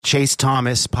Chase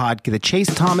Thomas the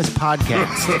Chase Thomas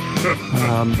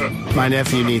podcast. My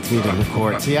nephew needs me to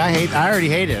record. See, I already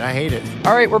hate it. I hate it.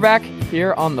 All right, we're back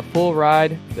here on the full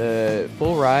ride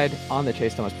on the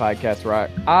Chase Thomas podcast, where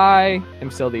I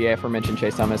am still the aforementioned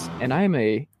Chase Thomas, and I am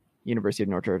a University of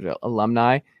North Georgia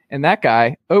alumni. And that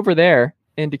guy over there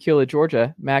in Tequila,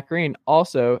 Georgia, Matt Green,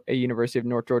 also a University of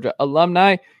North Georgia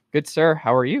alumni. Good sir,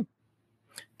 how are you?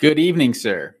 Good evening,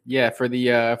 sir. Yeah, for the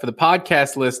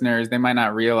podcast listeners, they might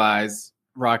not realize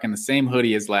rocking the same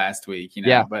hoodie as last week,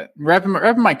 Yeah. But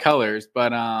repping my colors.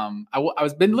 But I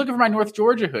was been looking for my North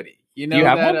Georgia hoodie. You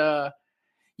know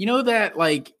that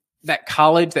like that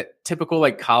college, that typical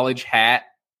like college hat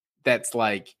that's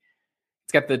like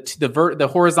it's got the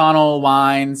horizontal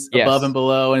lines above and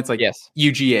below, and it's like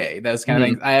UGA, those kind of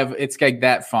things. It's like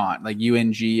that font, like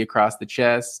UNG across the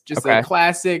chest, just a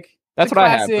classic. That's what I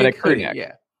have, but a crew neck.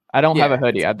 Yeah. I don't have a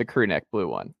hoodie. I have the crew neck blue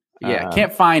one. Yeah,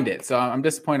 can't find it, so I'm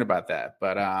disappointed about that.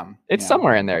 But it's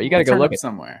somewhere in there. You got to go look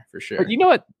somewhere for sure. But you know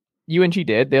what UNG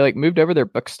did? They like moved over their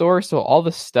bookstore, so all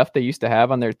the stuff they used to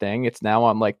have on their thing, it's now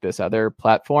on like this other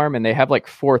platform, and they have like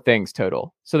 4 things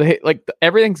total. So they like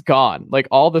everything's gone. Like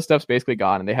all the stuff's basically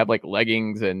gone, and they have like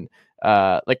leggings and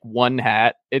like one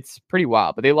hat. It's pretty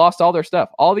wild. But they lost all their stuff,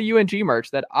 all the UNG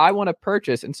merch that I want to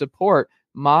purchase and support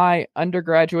my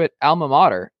undergraduate alma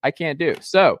mater. I can't do.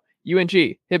 So UNG,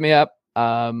 hit me up.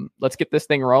 Let's get this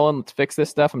thing rolling. Let's fix this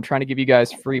stuff. I'm trying to give you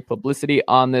guys free publicity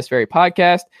on this very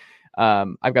podcast.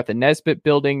 I've got the Nesbitt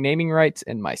building naming rights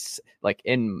in my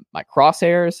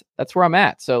crosshairs. That's where I'm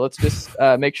at. So let's just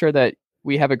make sure that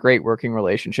we have a great working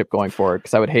relationship going forward,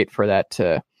 because I would hate for that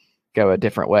to go a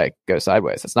different way, go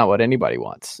sideways. That's not what anybody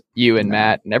wants. You and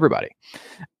Matt and everybody.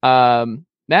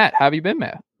 Matt, how have you been,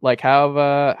 Matt? Like,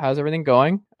 how's everything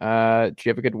going? Do you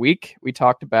have a good week? We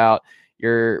talked about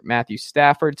your Matthew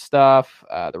Stafford stuff,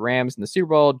 the Rams in the Super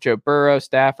Bowl, Joe Burrow,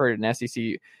 Stafford, an SEC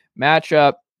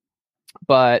matchup.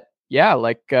 But yeah,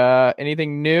 like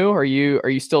anything new? Are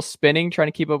you still spinning, trying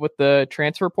to keep up with the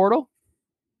transfer portal?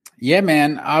 Yeah,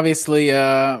 man. Obviously,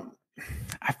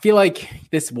 I feel like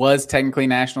this was technically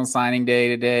National Signing Day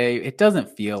today. It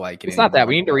doesn't feel like it. It's not that.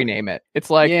 We need to rename it.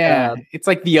 It's like it's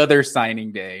like the other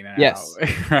signing day now. Yes,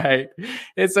 right.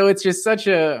 And so it's just such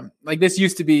a like this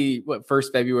used to be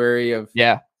first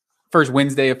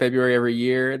Wednesday of February every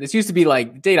year. This used to be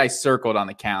like the date I circled on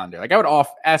the calendar. Like I would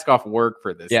ask off work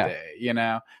for this day,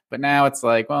 But now it's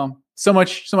like, well, so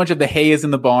much of the hay is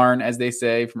in the barn, as they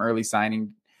say, from early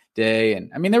signing day.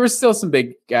 And I mean, there was still some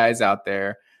big guys out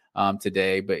there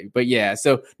today, but yeah.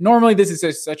 So normally this is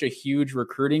just such a huge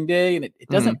recruiting day, and it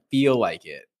doesn't feel like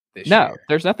it this year. No,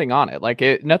 there's nothing on it. Like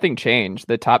nothing changed.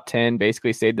 The top 10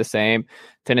 basically stayed the same.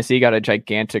 Tennessee got a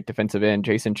gigantic defensive end,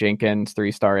 Jason Jenkins,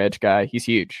 3-star edge guy. He's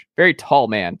huge, very tall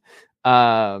man.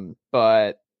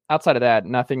 But outside of that,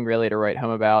 nothing really to write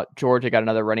home about. Georgia got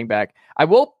another running back.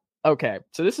 Okay,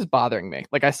 so this is bothering me.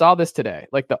 Like I saw this today,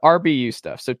 like the RBU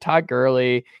stuff. So Todd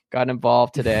Gurley got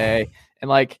involved today, and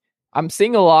like I'm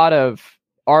seeing a lot of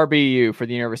RBU for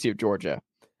the University of Georgia.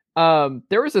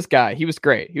 There was this guy. He was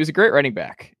great. He was a great running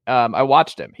back. I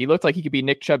watched him. He looked like he could be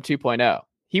Nick Chubb 2.0.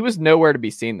 He was nowhere to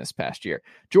be seen this past year.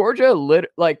 Georgia,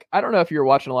 I don't know if you were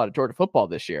watching a lot of Georgia football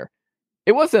this year.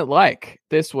 It wasn't like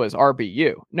this was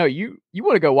RBU. No, you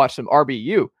want to go watch some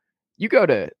RBU. You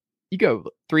go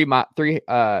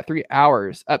 3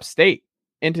 hours upstate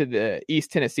into the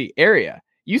East Tennessee area.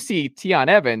 You see Tion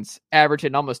Evans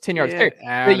averaging almost 10 yards.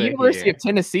 The University of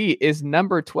Tennessee is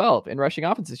number 12 in rushing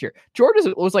offense this year.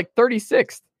 Georgia was like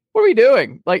 36th. What are we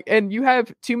doing? Like, and you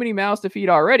have too many mouths to feed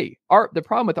already. The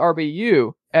problem with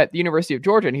RBU at the University of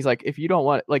Georgia, and he's like, if you don't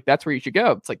want it, like, that's where you should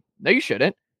go. It's like, no, you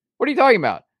shouldn't. What are you talking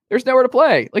about? There's nowhere to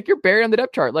play. Like, you're buried on the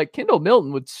depth chart. Like, Kendall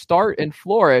Milton would start and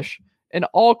flourish in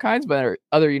all kinds of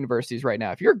other universities right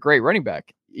now. If you're a great running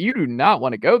back, you do not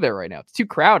want to go there right now. It's too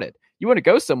crowded. You want to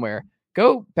go somewhere.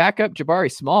 Go back up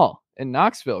Jabari Small in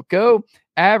Knoxville. Go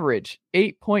average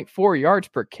 8.4 yards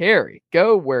per carry.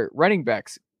 Go where running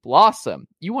backs blossom.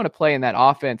 You want to play in that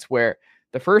offense where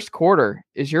the first quarter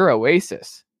is your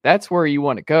oasis. That's where you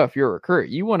want to go if you're a recruit.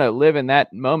 You want to live in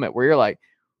that moment where you're like,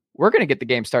 we're going to get the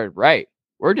game started right.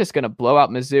 We're just going to blow out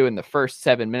Mizzou in the first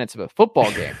 7 minutes of a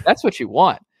football game. That's what you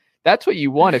want. That's what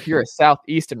you want if you're a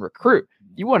Southeastern recruit.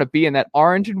 You want to be in that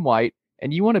orange and white,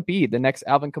 and you want to be the next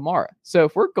Alvin Kamara. So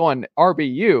if we're going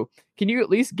RBU, can you at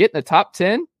least get in the top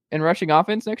 10 in rushing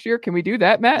offense next year? Can we do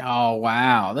that, Matt? Oh,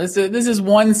 wow. This is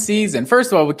one season.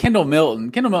 First of all, with Kendall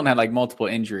Milton had like multiple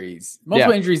injuries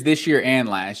this year and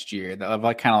last year that have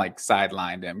like kind of like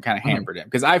sidelined him, kind of hampered him.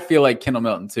 Because I feel like Kendall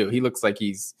Milton too. He looks like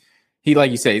he like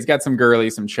you say, he's got some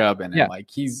Gurley, some Chubb in him. Yeah. Like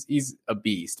he's a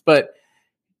beast. But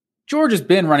Georgia's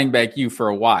been running back you for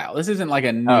a while. This isn't like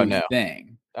a new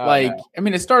thing. I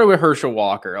mean, it started with Herschel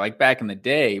Walker, like back in the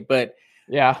day, but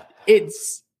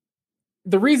it's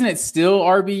the reason it's still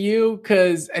RBU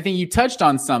because I think you touched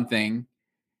on something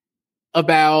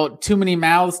about too many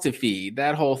mouths to feed. Do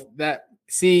you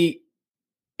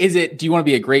want to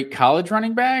be a great college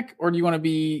running back or do you want to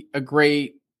be a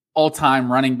great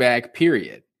all-time running back,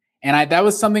 period? And that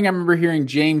was something I remember hearing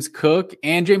James Cook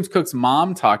and James Cook's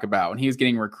mom talk about when he was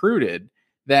getting recruited,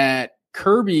 that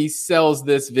Kirby sells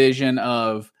this vision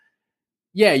of,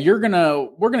 we're going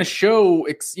to show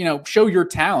your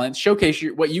talent, showcase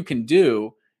what you can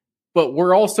do, but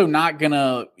we're also not going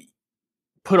to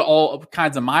put all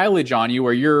kinds of mileage on you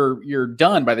where you're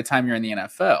done by the time you're in the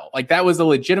NFL. Like that was a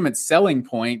legitimate selling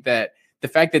point, that the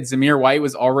fact that Zamir White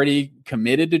was already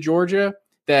committed to Georgia,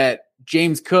 that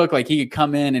James Cook, like he could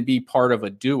come in and be part of a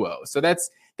duo. So that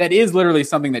is literally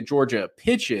something that Georgia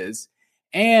pitches.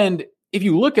 And if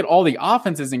you look at all the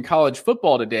offenses in college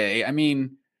football today, I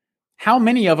mean, how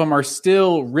many of them are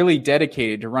still really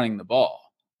dedicated to running the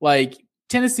ball? Like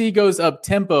Tennessee goes up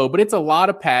tempo, but it's a lot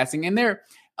of passing. And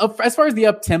as far as the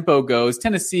up tempo goes,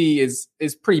 Tennessee is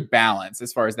pretty balanced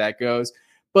as far as that goes.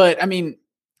 But I mean,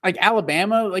 like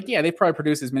Alabama, like, they probably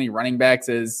produce as many running backs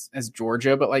as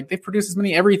Georgia, but like they produce as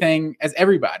many everything as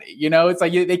everybody. It's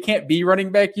like they can't be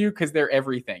running back you because they're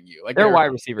everything you. Like they're wide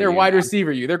receiver. They're wide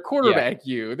receiver you. They're quarterback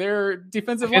you. They're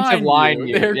defensive line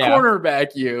you. They're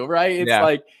cornerback you. Right? It's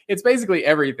like it's basically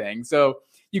everything. So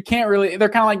you can't really. They're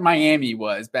kind of like Miami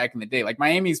was back in the day. Like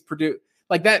Miami's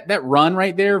like that run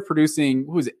right there, producing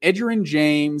who's Edgerrin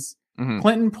James.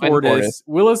 Clinton Portis,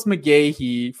 Willis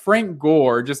McGahee, Frank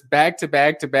Gore, just back to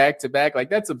back to back to back. Like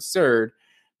that's absurd.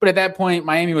 But at that point,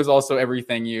 Miami was also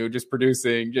everything just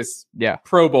producing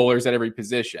Pro Bowlers at every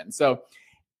position. So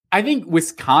I think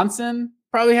Wisconsin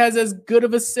probably has as good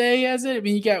of a say as it. I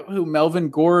mean, you got Melvin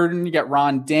Gordon, you got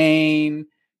Ron Dane,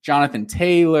 Jonathan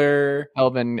Taylor,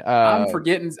 Melvin. I'm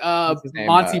forgetting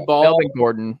Monty Ball, Melvin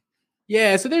Gordon.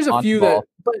 Yeah, so there's a few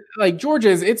but like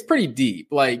Georgia's, it's pretty deep.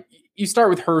 Like you start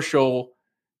with Herschel.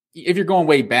 If you're going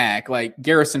way back, like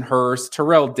Garrison Hurst,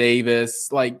 Terrell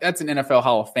Davis, like that's an NFL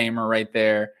Hall of Famer right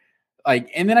there. Like,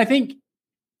 and then I think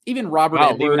even Robert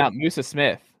Edwards, leaving out Musa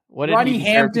Smith. Rodney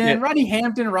Hampton,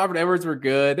 and Robert Edwards were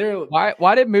good.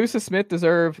 Why did Musa Smith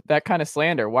deserve that kind of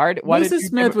slander? Musa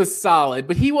Smith was solid,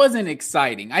 but he wasn't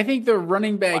exciting. I think the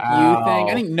running back U thing.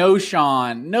 I think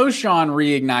Noshawn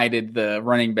reignited the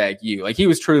running back U. Like he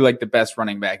was truly like the best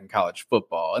running back in college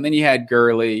football. And then you had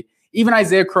Gurley, even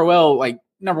Isaiah Crowell, like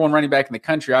number one running back in the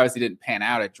country. Obviously didn't pan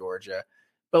out at Georgia,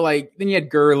 but like then you had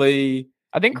Gurley.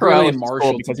 I think Crowell and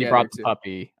Marshall because he brought the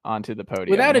puppy onto the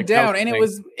podium, without a doubt, and it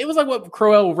was like what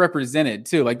Crowell represented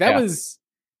too. Like that was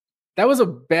a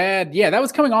bad, that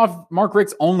was coming off Mark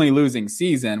Richt's only losing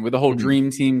season with the whole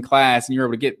dream team class, and you're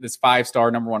able to get this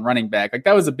 5-star number one running back. Like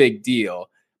that was a big deal.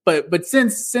 But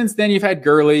since then, you've had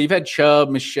Gurley, you've had Chubb,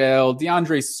 Michelle,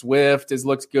 DeAndre Swift has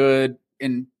looked good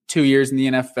in 2 years in the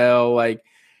NFL. Like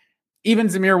even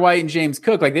Zamir White and James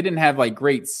Cook, like they didn't have like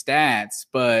great stats,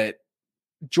 but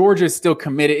Georgia's still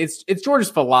committed. It's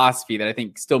Georgia's philosophy that I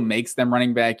think still makes them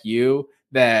running back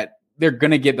that they're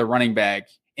going to get the running back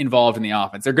involved in the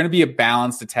offense. They're going to be a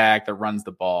balanced attack that runs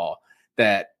the ball.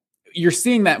 That you're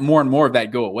seeing that more and more of that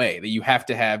go away, that you have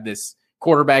to have this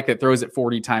quarterback that throws it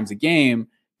 40 times a game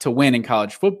to win in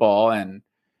college football. And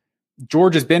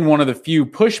Georgia's been one of the few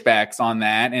pushbacks on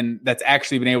that. And that's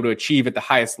actually been able to achieve at the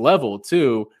highest level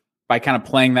too, by kind of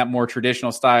playing that more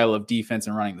traditional style of defense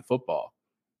and running the football.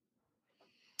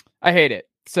 I hate it.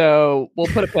 So we'll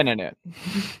put a pin in it.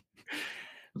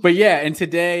 But and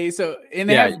today,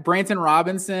 they have Branson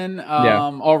Robinson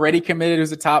already committed,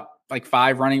 who's a top like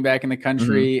 5 running back in the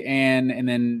country, and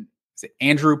then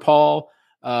Andrew Paul.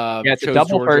 It's a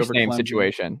double first name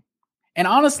situation. And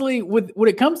honestly, when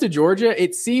it comes to Georgia,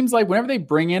 it seems like whenever they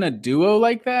bring in a duo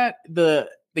like that, the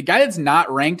guy that's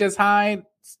not ranked as high,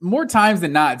 more times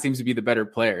than not, seems to be the better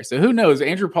player. So who knows?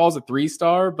 Andrew Paul's a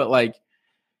 3-star, but like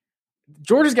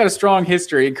Georgia's got a strong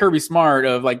history, and Kirby Smart,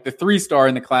 of like the 3-star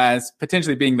in the class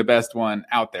potentially being the best one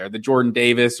out there, the Jordan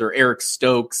Davis or Eric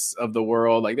Stokes of the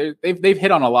world. Like they've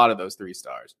hit on a lot of those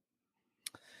 3-stars.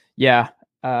 Yeah.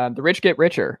 The rich get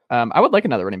richer. I would like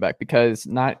another running back because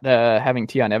not having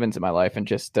Tion Evans in my life, and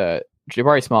just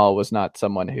Jabari Small was not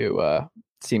someone who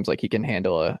seems like he can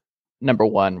handle a number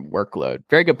one workload.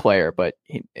 Very good player, but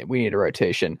we need a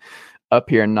rotation up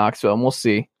here in Knoxville, and we'll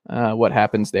see what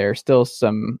happens there. Still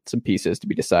some pieces to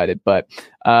be decided, but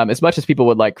as much as people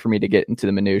would like for me to get into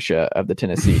the minutia of the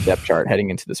Tennessee depth chart heading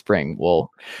into the spring,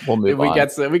 we'll move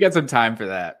on. We got some time for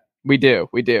that. We do.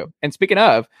 And speaking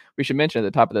of, we should mention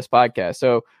at the top of this podcast.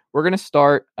 So we're going to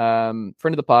start, friend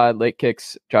of the pod, Late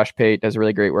Kicks, Josh Pate does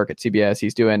really great work at CBS.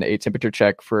 He's doing a temperature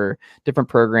check for different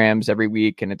programs every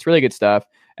week, and it's really good stuff.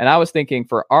 And I was thinking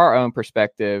for our own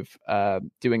perspective,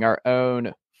 doing our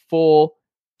own full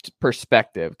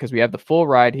perspective, because we have the full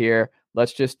ride here.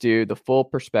 Let's just do the full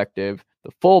perspective,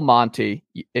 the full Monty,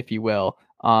 if you will,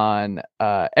 on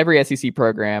every SEC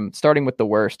program, starting with the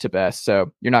worst to best.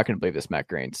 So you're not going to believe this, Matt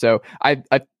Green. So I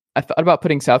thought about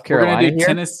putting South Carolina. We're going to do here.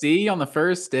 Tennessee on the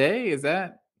first day. Is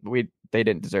that they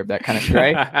didn't deserve that kind of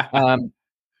stray?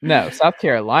 No, South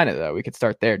Carolina though. We could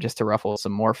start there just to ruffle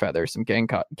some more feathers, some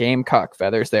Gamecock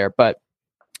feathers there. But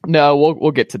no,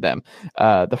 we'll get to them.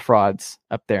 The frauds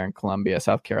up there in Columbia,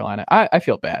 South Carolina. I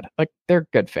feel bad. Like, they're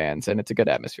good fans and it's a good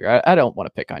atmosphere. I don't want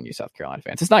to pick on you, South Carolina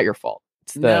fans. It's not your fault.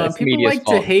 It's people like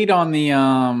fault. to hate on the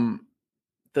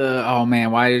oh man,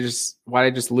 why did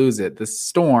I just lose it? The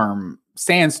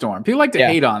sandstorm. People like to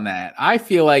hate on that. I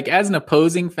feel like as an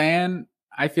opposing fan,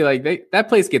 I feel like that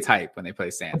place gets hype when they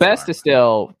play Sandstorm. The best is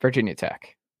still Virginia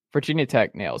Tech. Virginia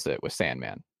Tech nails it with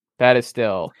Sandman. That's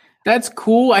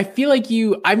cool. I feel like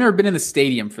I've never been in the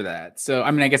stadium for that. So,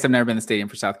 I mean, I guess I've never been in the stadium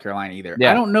for South Carolina either.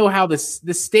 Yeah. I don't know how the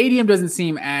stadium doesn't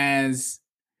seem as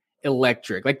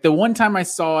electric. Like the one time I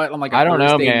saw it on like a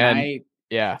Thursday night.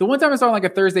 Yeah. The one time I saw it on like a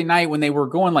Thursday night when they were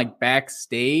going like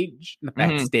backstage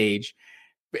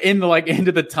in the like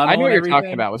into the tunnel. I know what you're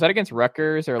talking about. Was that against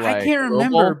Rutgers or like? I can't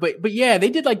remember, but yeah, they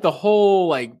did like the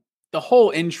whole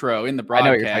intro in the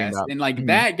broadcast, and like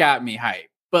that got me hyped.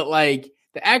 But like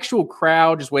the actual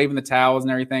crowd just waving the towels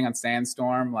and everything on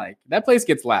Sandstorm, like that place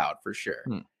gets loud for sure.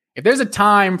 If there's a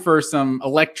time for some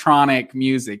electronic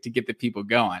music to get the people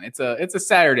going, it's a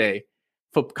Saturday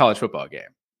college football game.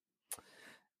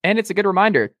 And it's a good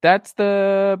reminder. That's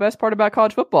the best part about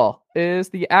college football is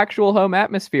the actual home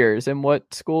atmospheres and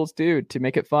what schools do to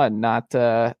make it fun, not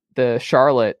the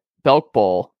Charlotte Belk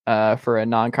Bowl for a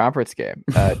non-conference game.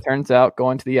 It turns out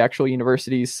going to the actual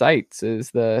university's sites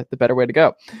is the better way to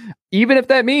go. Even if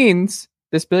that means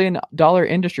this $1 billion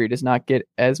industry does not get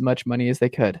as much money as they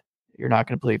could. You're not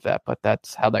going to believe that, but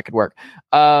that's how that could work.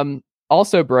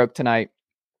 Also broke tonight.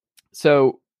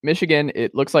 So Michigan,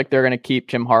 it looks like they're going to keep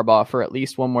Jim Harbaugh for at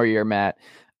least one more year, Matt.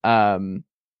 We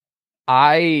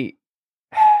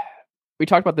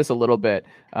talked about this a little bit.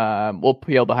 We'll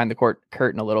peel behind the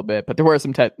curtain a little bit, but there were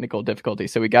some technical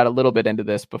difficulties. So we got a little bit into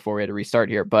this before we had to restart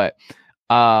here. But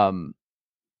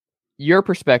your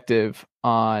perspective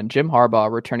on Jim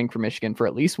Harbaugh returning for Michigan for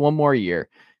at least one more year,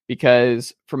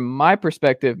 because from my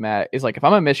perspective, Matt, is like, if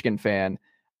I'm a Michigan fan,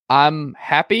 I'm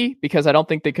happy because I don't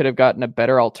think they could have gotten a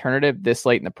better alternative this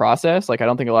late in the process. Like, I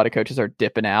don't think a lot of coaches are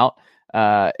dipping out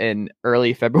in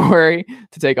early February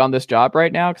to take on this job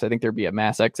right now, because I think there'd be a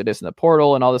mass exodus in the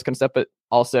portal and all this kind of stuff. But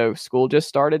also school just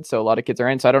started, so a lot of kids are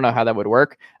in. So I don't know how that would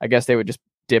work. I guess they would just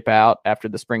dip out after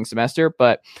the spring semester.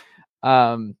 But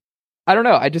I don't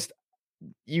know.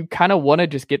 You kind of want to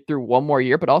just get through one more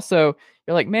year, but also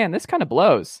you're like, man, this kind of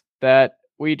blows that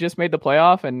we just made the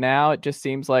playoff, and now it just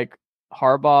seems like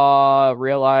Harbaugh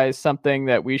realized something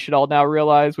that we should all now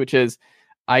realize, which is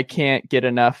I can't get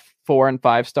enough 4 and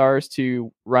 5 stars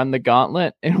to run the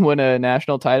gauntlet and win a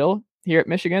national title here at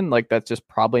Michigan. Like, that's just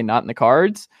probably not in the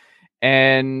cards.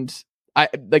 And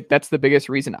that's the biggest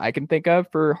reason I can think of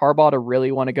for Harbaugh to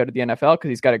really want to go to the NFL, because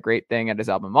he's got a great thing at his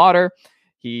alma mater.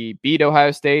 He beat Ohio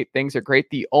State. Things are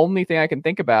great. The only thing I can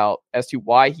think about as to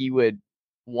why he would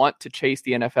want to chase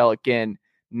the NFL again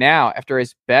now after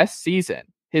his best season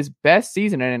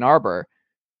in Ann Arbor,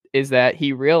 is that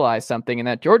he realized something in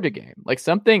that Georgia game. Like,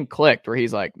 something clicked where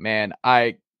he's like, man,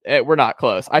 we're not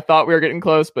close. I thought we were getting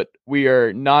close, but we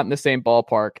are not in the same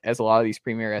ballpark as a lot of these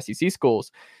premier SEC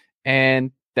schools.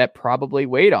 And that probably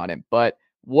weighed on him. But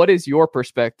what is your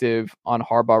perspective on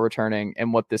Harbaugh returning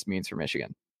and what this means for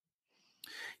Michigan?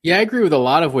 Yeah, I agree with a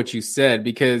lot of what you said,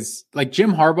 because like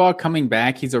Jim Harbaugh coming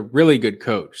back, he's a really good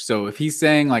coach. So if he's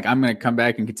saying like, I'm going to come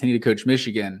back and continue to coach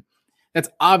Michigan, that's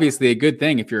obviously a good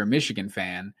thing if you're a Michigan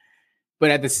fan. But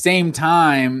at the same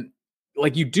time,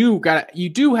 like you do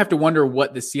have to wonder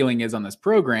what the ceiling is on this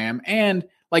program. And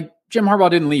like Jim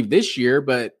Harbaugh didn't leave this year,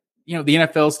 but you know, the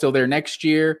NFL is still there next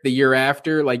year, the year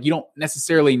after. Like, you don't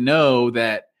necessarily know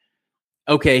that,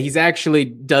 okay, he's actually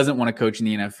doesn't want to coach in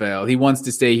the NFL. He wants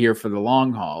to stay here for the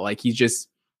long haul. Like,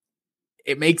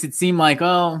 it makes it seem like,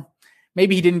 oh,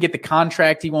 maybe he didn't get the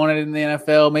contract he wanted in the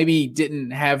NFL. Maybe he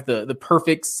didn't have the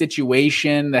perfect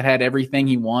situation that had everything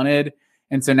he wanted.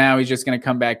 And so now he's just going to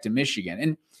come back to Michigan.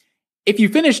 And if you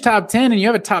finish top 10 and you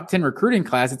have a top 10 recruiting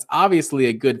class, it's obviously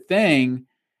a good thing.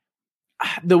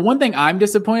 The one thing I'm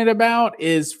disappointed about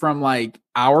is from like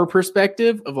our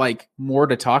perspective of like more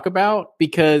to talk about,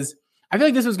 because I feel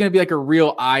like this was going to be like a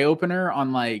real eye opener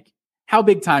on like how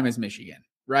big time is Michigan,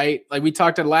 right? Like we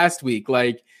talked about last week,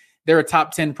 like they're a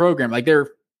top 10 program, like they're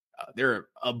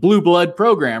a blue blood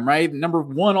program, right? Number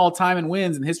 1 all time in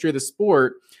wins in the history of the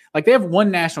sport. Like they have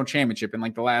one national championship in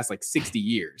like the last like 60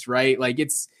 years, right? Like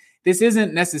this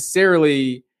isn't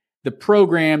necessarily the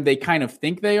program they kind of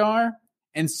think they are.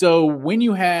 And so when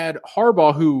you had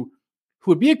Harbaugh, who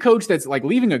would be a coach that's like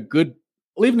leaving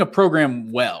a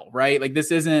program well, right? Like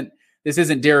this isn't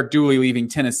Derek Dooley leaving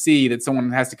Tennessee that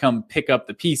someone has to come pick up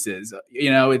the pieces.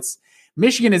 It's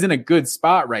Michigan is in a good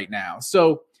spot right now.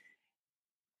 So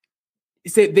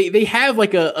they have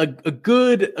like a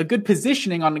good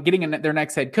positioning on getting their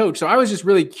next head coach. So I was just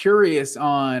really curious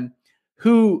on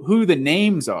who the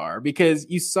names are, because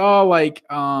you saw like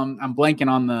I'm blanking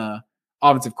on the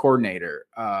offensive coordinator,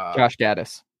 Josh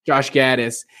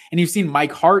Gaddis, and you've seen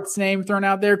Mike Hart's name thrown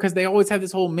out there because they always have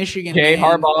this whole Michigan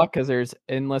Harbaugh, because there's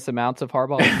endless amounts of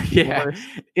Harbaugh. Yeah,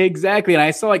 exactly. And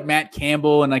I saw like Matt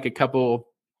Campbell and like a couple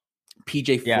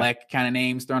PJ Fleck kind of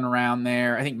names thrown around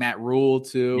there. I think Matt Rule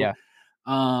too. Yeah.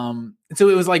 So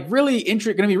it was like really going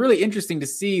to be really interesting to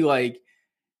see, like,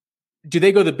 do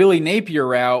they go the Billy Napier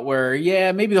route where,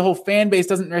 maybe the whole fan base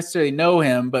doesn't necessarily know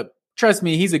him, but trust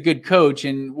me, he's a good coach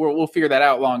and we'll figure that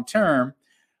out long term.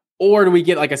 Or do we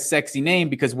get like a sexy name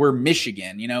because we're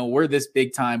Michigan, we're this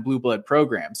big time blue blood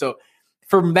program. So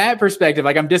from that perspective,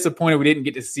 like I'm disappointed we didn't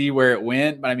get to see where it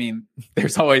went, but I mean,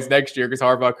 there's always next year because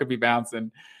Harbaugh could be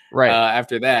bouncing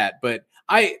after that. But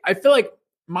I feel like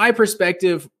my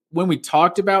perspective when we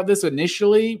talked about this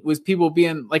initially was people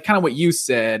being like kind of what you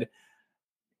said.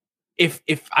 If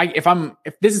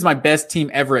this is my best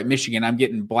team ever at Michigan, I'm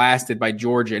getting blasted by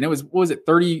Georgia. And it was, what was it,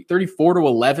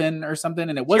 34-11 or something?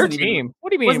 And it wasn't your team. Even,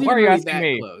 what do you mean? Why are you asking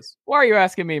me? Close. Why are you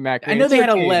asking me, Mac? I know they had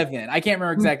 11. I can't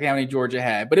remember exactly how many Georgia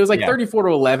had, but it was like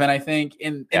 34-11, I think.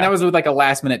 And that was with like a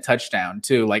last minute touchdown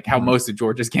too, like how most of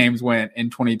Georgia's games went in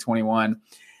 2021.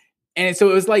 And so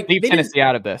it was like, leave Tennessee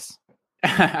out of this.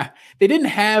 They didn't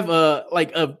have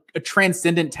a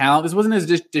transcendent talent. This wasn't as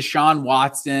just Deshaun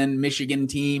Watson Michigan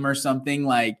team or something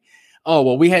like, oh,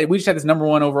 well, we just had this number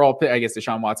 1 overall pick. I guess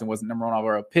Deshaun Watson wasn't number 1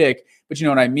 overall pick, but you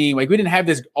know what I mean? Like we didn't have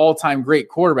this all-time great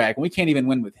quarterback and we can't even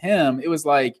win with him. It was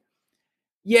like,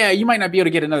 you might not be able to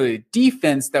get another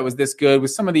defense that was this good with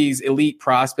some of these elite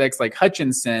prospects like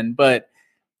Hutchinson, but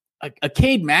a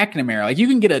Cade McNamara, like you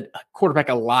can get a quarterback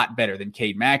a lot better than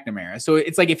Cade McNamara. So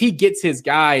it's like if he gets his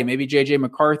guy, maybe JJ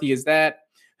McCarthy is that,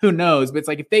 who knows? But it's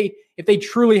like if they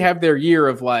truly have their year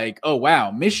of like, oh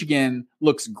wow, Michigan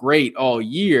looks great all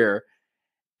year,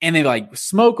 and they like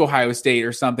smoke Ohio State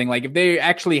or something. Like if they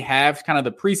actually have kind of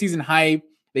the preseason hype,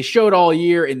 they showed all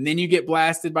year, and then you get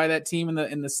blasted by that team in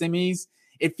the semis.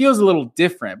 It feels a little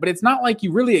different, but it's not like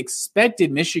you really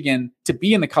expected Michigan to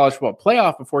be in the college football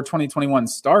playoff before 2021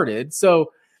 started.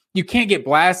 So you can't get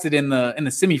blasted in the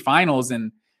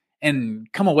semifinals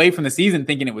and come away from the season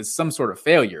thinking it was some sort of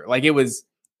failure. Like it was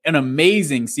an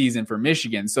amazing season for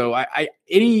Michigan. So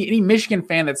any Michigan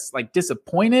fan that's like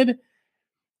disappointed,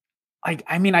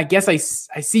 I guess I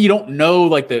see you don't know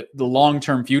like the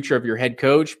long-term future of your head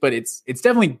coach, but it's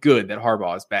definitely good that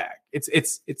Harbaugh is back.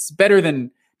 It's better than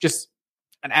just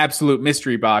an absolute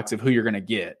mystery box of who you're going to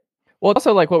get. Well,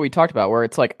 also like what we talked about, where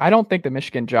it's like, I don't think the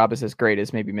Michigan job is as great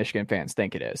as maybe Michigan fans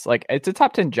think it is. Like it's a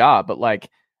top 10 job, but like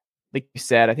you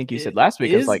said, I think you said last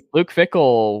week, it's like Luke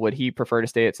Fickell, would he prefer to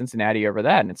stay at Cincinnati over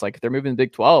that? And it's like, if they're moving the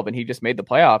Big 12 and he just made the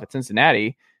playoff at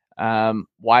Cincinnati,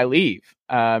 why leave?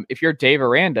 If you're Dave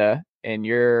Aranda and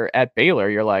you're at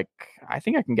Baylor, you're like, I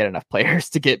think I can get enough players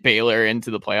to get Baylor into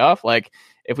the playoff. Like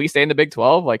if we stay in the Big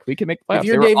 12, like we can make the playoffs. If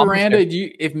you're Dave Aranda,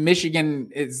 if Michigan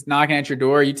is knocking at your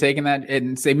door, are you taking that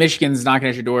and say Michigan's knocking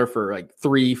at your door for like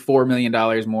 $3-4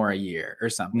 million more a year or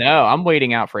something? No, I'm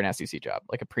waiting out for an SEC job,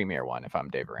 like a premier one. If I'm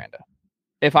Dave Aranda,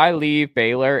 if I leave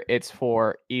Baylor, it's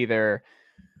for either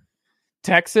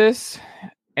Texas,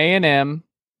 A&M,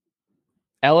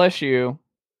 LSU.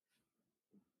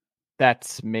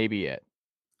 That's maybe it.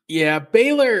 Yeah,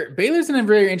 Baylor's in a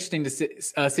very interesting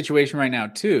situation right now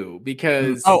too,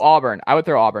 because Auburn. I would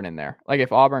throw Auburn in there. Like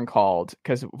if Auburn called,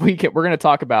 because we're going to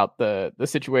talk about the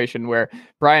situation where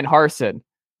Brian Harsin,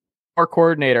 more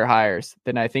coordinator hires,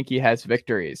 then I think he has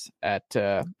victories at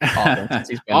Auburn. Since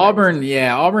he's been Auburn,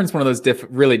 Auburn's one of those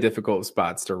really difficult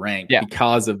spots to rank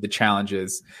because of the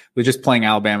challenges with just playing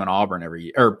Alabama and Auburn every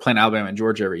year, or playing Alabama and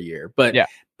Georgia every year. But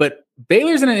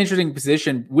Baylor's in an interesting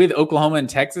position with Oklahoma and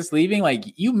Texas leaving. Like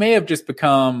you may have just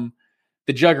become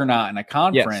the juggernaut in a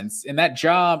conference, and that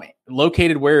job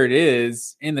located where it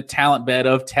is in the talent bed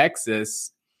of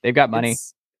Texas. They've got money.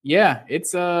 I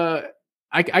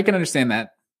can understand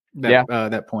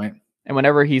that point. And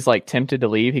whenever he's like tempted to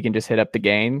leave, he can just hit up the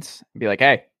Gaines and be like,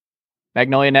 hey,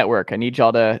 Magnolia Network, I need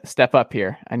y'all to step up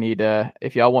here. I need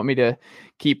if y'all want me to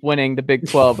keep winning the Big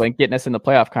 12 and getting us in the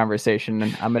playoff conversation,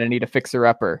 and I'm going to need a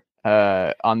fixer-upper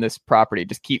on this property.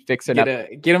 Just keep fixing up.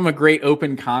 Get him a great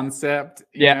open concept.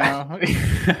 You know?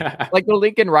 Like the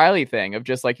Lincoln Riley thing of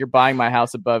just like, you're buying my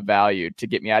house above value to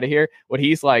get me out of here. What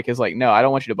he's like is like, no, I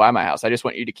don't want you to buy my house. I just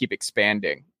want you to keep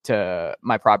expanding to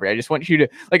my property. I just want you to,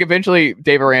 like, eventually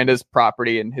Dave Aranda's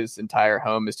property and his entire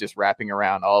home is just wrapping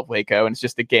around all of Waco, and it's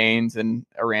just the Gaines and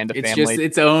Aranda family. It's just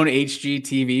its own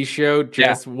HGTV show.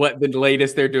 Just what the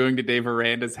latest they're doing to Dave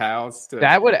Aranda's house.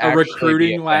 That would a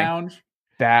recruiting lounge.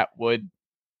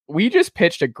 We just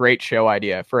pitched a great show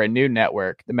idea for a new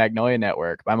network, the Magnolia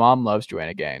Network. My mom loves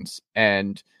Joanna Gaines,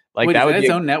 and like, wait, that would be his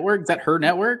own network. Is that her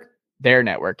network? Their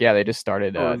network. Yeah, they just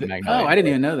started the Magnolia. Oh, I didn't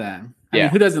even know that. I mean,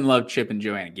 who doesn't love Chip and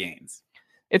Joanna Gaines?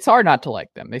 It's hard not to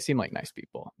like them. They seem like nice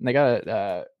people. And they got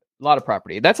a lot of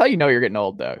property. That's how you know you're getting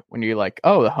old, though. When you're like,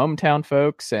 oh, the hometown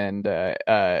folks and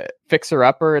fixer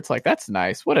upper. It's like, that's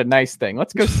nice. What a nice thing.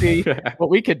 Let's go see what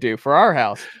we could do for our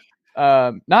house.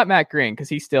 Not Matt Green, because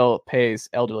he still pays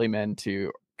elderly men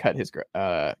to cut his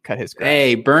grass.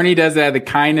 Hey, Bernie does that out of the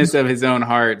kindness of his own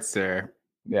heart, sir.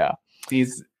 Yeah,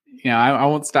 he's, I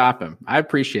won't stop him. I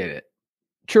appreciate it.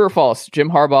 True or false? Jim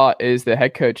Harbaugh is the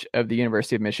head coach of the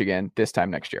University of Michigan this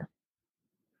time next year.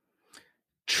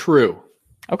 True.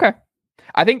 Okay,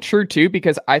 I think true too,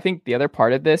 because I think the other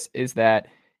part of this is that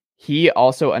he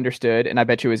also understood, and I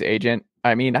bet you his agent.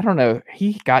 I mean, I don't know.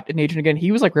 He got an agent again.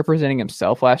 He was like representing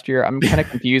himself last year. I'm kind of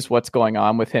confused what's going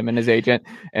on with him and his agent.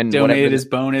 And donated his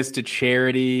bonus to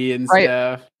charity and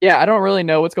stuff. Yeah, I don't really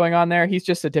know what's going on there. He's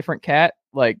just a different cat.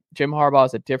 Like, Jim Harbaugh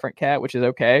is a different cat, which is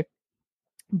okay.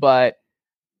 But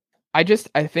I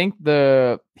think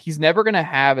he's never going to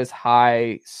have as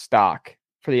high stock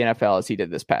for the NFL as he did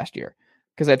this past year.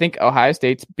 Because I think Ohio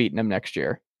State's beating him next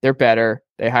year. They're better.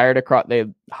 They hired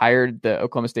the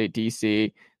Oklahoma State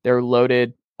DC. They're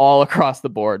loaded all across the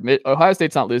board. Ohio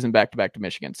State's not losing back-to-back to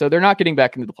Michigan, so they're not getting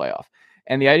back into the playoff.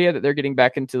 And the idea that they're getting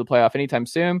back into the playoff anytime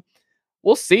soon,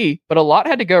 we'll see. But a lot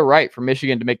had to go right for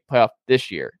Michigan to make the playoff this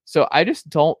year. So I just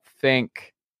don't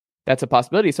think that's a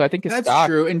possibility. So I think that's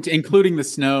true, including the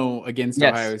snow against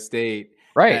Ohio State.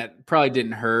 Right. That probably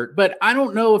didn't hurt. But I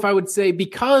don't know if I would say,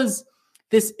 because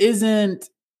this isn't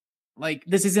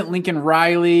Lincoln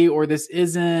Riley, or this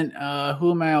isn't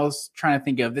who am I else trying to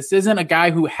think of? This isn't a guy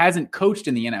who hasn't coached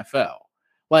in the NFL.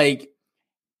 Like,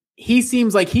 he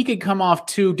seems like he could come off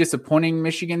 2 disappointing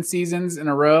Michigan seasons in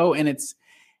a row, and it's,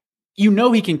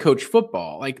 he can coach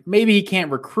football. Like, maybe he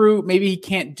can't recruit, maybe he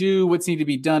can't do what's needed to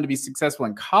be done to be successful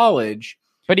in college,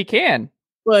 but he can.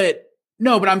 But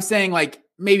I'm saying, like,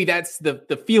 maybe that's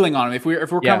the feeling on him. If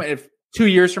we're coming, if 2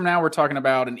 years from now we're talking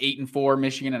about an 8-4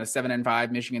 Michigan and a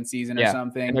 7-5 Michigan season or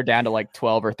something, and they're down to like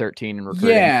 12 or 13 in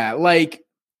recruiting. Yeah, like,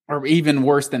 or even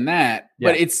worse than that. Yeah.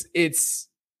 But it's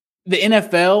the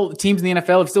NFL, teams in the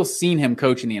NFL have still seen him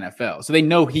coach in the NFL, so they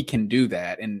know he can do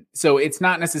that. And so it's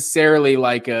not necessarily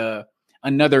like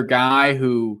another guy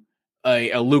who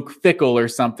a Luke Fickell or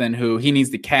something who he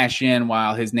needs to cash in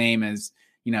while his name is,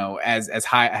 as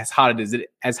hot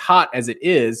as it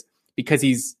is, because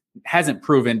he's hasn't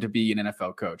proven to be an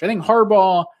NFL coach. I think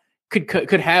Harbaugh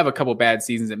could have a couple bad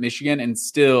seasons at Michigan and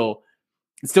still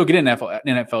get an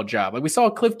NFL job. Like, we saw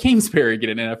Cliff Kingsbury get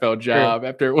an NFL job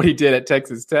after what he did at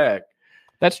Texas Tech.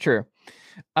 That's true.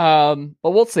 But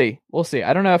we'll see.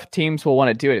 I don't know if teams will want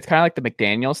to do it. It's kind of like the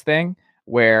McDaniels thing,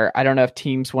 where I don't know if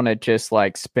teams want to just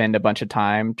like spend a bunch of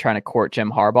time trying to court Jim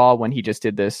Harbaugh when he just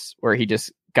did this, where he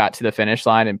just got to the finish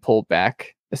line and pulled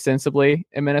back ostensibly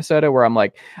in Minnesota, where I'm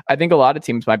like, I think a lot of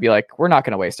teams might be like, we're not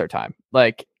going to waste our time.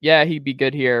 Like, yeah, he'd be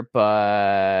good here,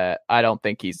 but I don't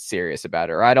think he's serious about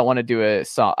it. Or I don't want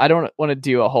to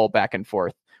do a whole back and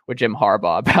forth with Jim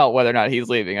Harbaugh about whether or not he's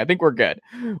leaving. I think we're good.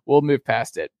 We'll move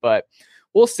past it, but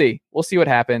we'll see. We'll see what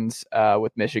happens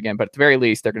with Michigan, but at the very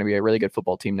least, they're going to be a really good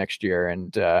football team next year,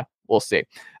 and we'll see.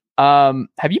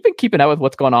 Have you been keeping up with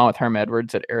what's going on with Herm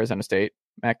Edwards at Arizona State,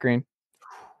 Matt Green?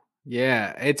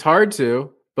 Yeah, it's hard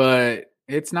to, but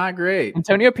it's not great.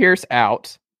 Antonio Pierce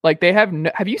out. Like, they have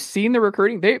you seen the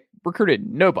recruiting? They recruited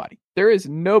nobody. There is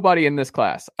nobody in this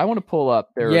class. I want to pull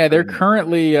up their. Yeah, they're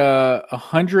currently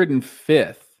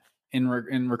 105th in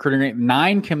recruiting rate,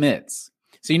 9 commits.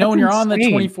 So, when you're on the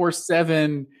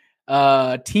 24/7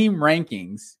 team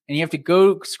rankings and you have to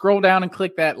go scroll down and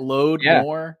click that load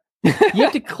more, you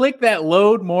have to click that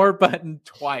load more button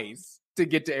twice to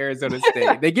get to Arizona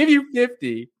State. They give you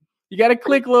 50. You got to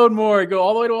click load more, go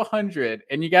all the way to 100,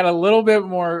 and you got a little bit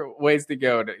more ways to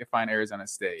go to find Arizona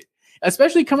State,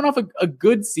 especially coming off a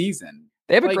good season.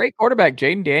 They have a great quarterback,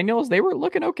 Jaden Daniels. They were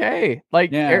looking okay.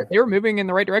 They were moving in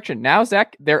the right direction. Now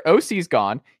their OC's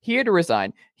gone. He had to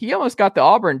resign. He almost got the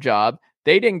Auburn job.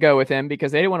 They didn't go with him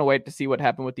because they didn't want to wait to see what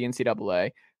happened with the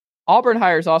NCAA. Auburn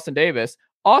hires Austin Davis.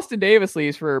 Austin Davis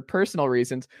leaves for personal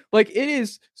reasons. It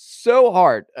is so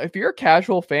hard. If you're a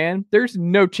casual fan, there's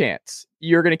no chance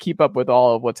you're going to keep up with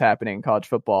all of what's happening in college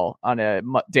football on a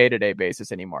day-to-day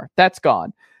basis anymore. That's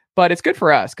gone. But it's good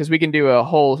for us because we can do a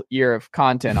whole year of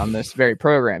content on this very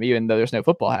program, even though there's no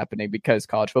football happening because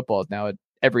college football is now an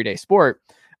everyday sport.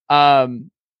 I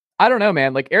don't know,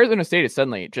 man. Arizona State is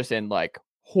suddenly just in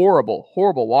horrible,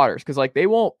 horrible waters because they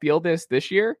won't feel this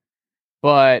year,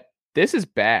 but this is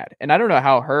bad. And I don't know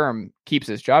how Herm keeps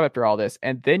his job after all this.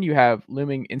 And then you have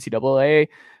looming NCAA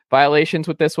violations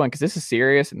with this one because this is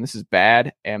serious and this is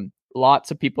bad. And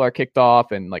lots of people are kicked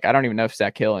off. And I don't even know if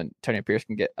Zach Hill and Antonio Pierce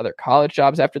can get other college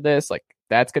jobs after this.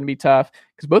 That's going to be tough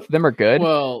because both of them are good.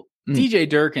 Well, DJ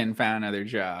Durkin found another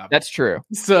job. That's true.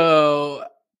 So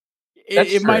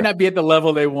it might not be at the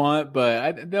level they want,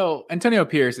 but they'll Antonio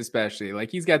Pierce, especially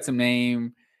he's got some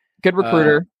name, good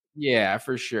recruiter. Yeah,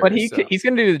 for sure. But he's going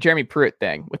to do the Jeremy Pruitt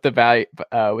thing with the value,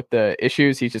 with the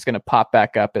issues. He's just going to pop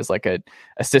back up as a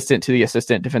assistant to the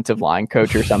assistant defensive line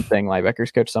coach or something,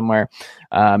 linebackers coach somewhere,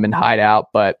 and hide out.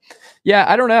 But yeah,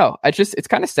 I don't know. It's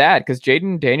kind of sad because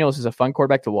Jaden Daniels is a fun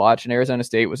quarterback to watch, and Arizona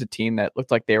State was a team that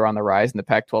looked like they were on the rise in the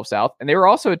Pac-12 South, and they were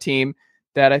also a team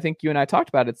that I think you and I talked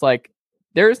about. It's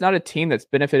there is not a team that's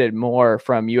benefited more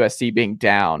from USC being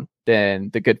down than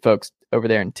the good folks over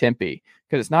there in Tempe.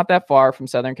 Because it's not that far from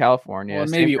Southern California. Well,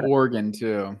 maybe Oregon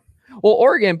too. Well,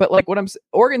 Oregon, but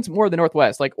Oregon's more the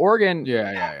Northwest. Oregon,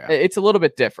 yeah, it's a little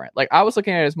bit different. I was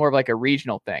looking at it as more of a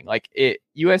regional thing.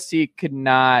 USC could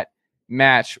not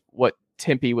match what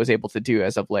Tempe was able to do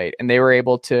as of late, and they were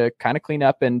able to kind of clean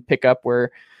up and pick up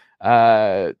where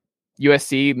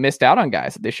USC missed out on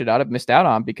guys that they should not have missed out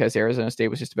on because Arizona State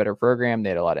was just a better program. They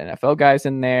had a lot of NFL guys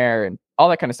in there and all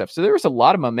that kind of stuff. So there was a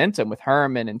lot of momentum with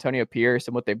Herm and Antonio Pierce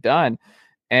and what they've done.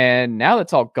 And now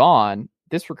that's all gone.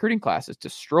 This recruiting class is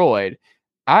destroyed.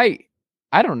 I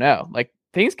don't know.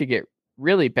 Things could get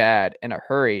really bad in a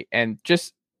hurry. And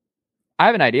I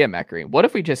have an idea, Matt Green. What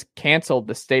if we just canceled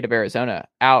the state of Arizona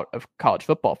out of college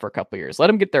football for a couple of years? Let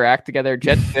them get their act together.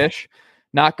 Jet Fish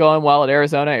not going well at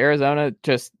Arizona. Arizona,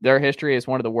 just their history is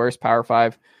one of the worst Power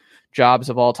 5 jobs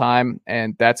of all time.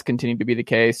 And that's continued to be the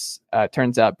case.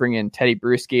 Turns out bring in Teddy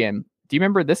Bruschi. And do you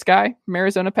remember this guy from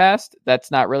Arizona past?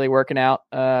 That's not really working out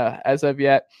as of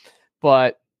yet.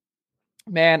 But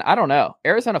man, I don't know.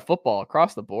 Arizona football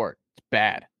across the board, it's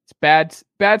bad. It's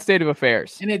bad state of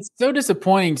affairs. And it's so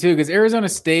disappointing too, because Arizona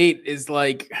State is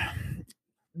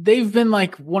they've been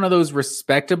one of those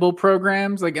respectable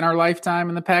programs in our lifetime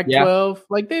in the Pac-12.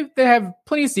 Yeah. They have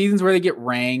plenty of seasons where they get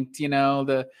ranked,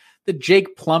 the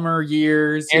Jake Plummer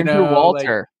years, Andrew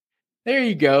Walter. There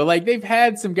you go. They've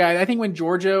had some guys. I think when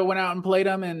Georgia went out and played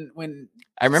them, and when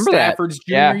I remember Stafford's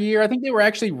junior year, I think they were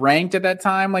actually ranked at that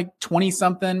time, 20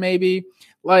 something maybe.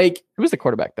 Who was the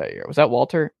quarterback that year? Was that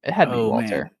Walter? It had to be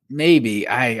Walter. Man. Maybe.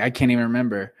 I can't even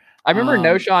remember. I remember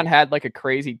Noshawn had a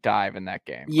crazy dive in that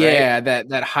game. Yeah, right?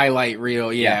 that highlight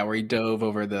reel. Yeah, where he dove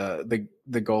over the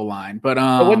goal line. But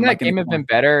wouldn't that game have been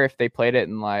better if they played it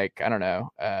in I don't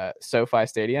know, SoFi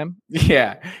Stadium?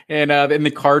 Yeah, and in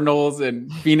the Cardinals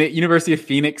and University of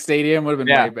Phoenix Stadium would have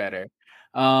been way better.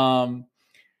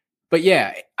 But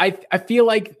yeah, I feel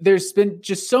like there's been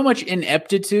just so much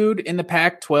ineptitude in the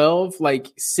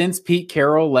Pac-12, since Pete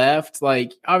Carroll left.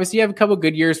 Obviously you have a couple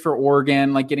good years for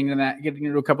Oregon, getting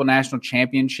into a couple national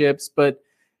championships, but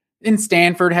then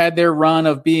Stanford had their run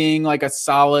of being a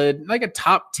solid, a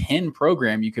top 10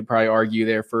 program, you could probably argue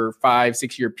there for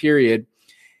 5-6 year period.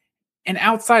 And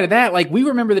outside of that, we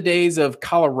remember the days of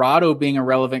Colorado being a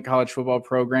relevant college football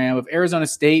program, of Arizona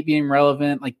State being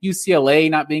relevant, UCLA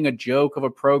not being a joke of a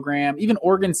program, even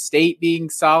Oregon State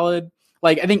being solid.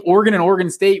 I think Oregon and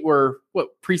Oregon State were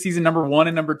preseason number 1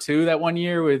 and number 2 that one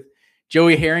year with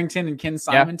Joey Harrington and Ken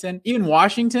Simonton. Yeah. Even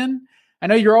Washington. I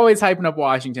know you're always hyping up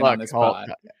Washington on this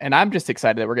pod. And I'm just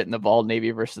excited that we're getting the Vol Navy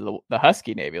versus the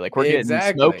Husky Navy. We're getting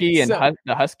Smokey and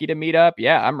the Husky to meet up.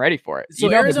 Yeah, I'm ready for it.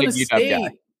 So Arizona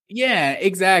State. Yeah,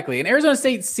 exactly. And Arizona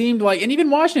State seemed and even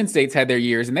Washington State's had their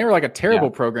years, and they were a terrible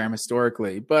program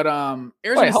historically. But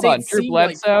Arizona State on, Drew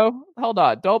Bledsoe. Hold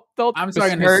on, don't. I'm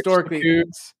talking historically.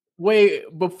 Way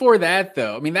before that,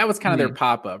 though. I mean, that was kind of their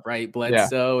pop up, right?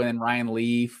 Bledsoe and then Ryan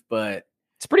Leaf, but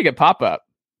it's a pretty good pop up.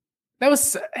 That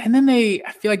was, and then I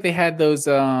feel like they had those.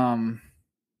 They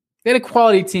had a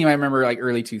quality team. I remember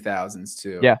early 2000s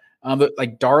too. Yeah.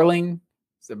 But Darling,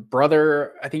 a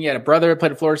brother. I think he had a brother that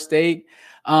played at Florida State.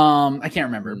 I can't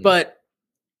remember, but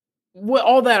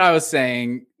all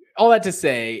that to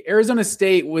say, Arizona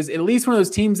State was at least one of those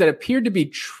teams that appeared to be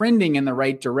trending in the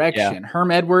right direction. Yeah.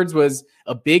 Herm Edwards was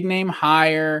a big name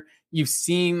hire. You've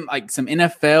seen like some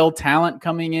NFL talent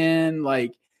coming in.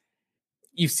 Like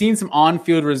you've seen some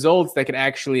on-field results that could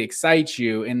actually excite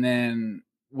you. And then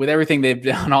with everything they've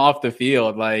done off the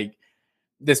field, like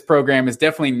this program is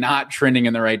definitely not trending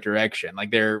in the right direction. Like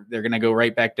they're going to go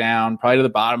right back down, probably to the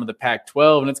bottom of the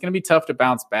Pac-12, and it's going to be tough to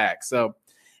bounce back. So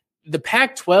the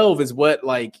Pac-12 is what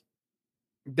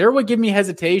there would give me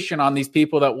hesitation on these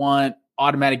people that want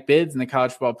automatic bids in the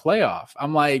college football playoff.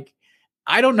 I'm like,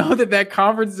 I don't know that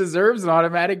conference deserves an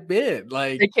automatic bid.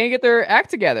 Like they can't get their act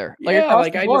together.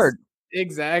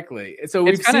 Exactly. So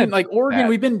we've seen like Oregon,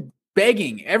 we've been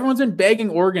begging. Everyone's been begging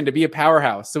Oregon to be a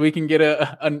powerhouse so we can get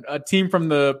a team from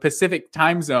the Pacific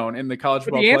time zone in the college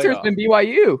football playoff. The answer has been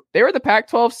BYU. They were the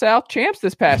Pac-12 South champs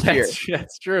this past year.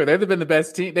 That's true. They've been the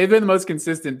best team. They've been the most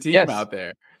consistent team out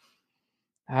there.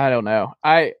 I don't know.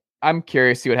 I'm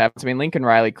curious to see what happens. I mean, Lincoln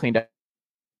Riley cleaned up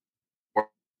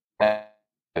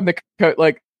and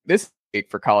this week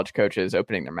for college coaches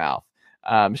opening their mouth.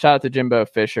 Shout out to Jimbo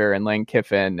Fisher and Lane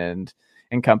Kiffin and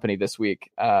company this week.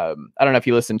 I don't know if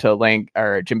you listened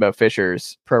to Jimbo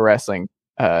Fisher's pro wrestling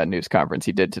news conference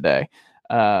he did today.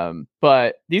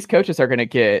 But these coaches are going to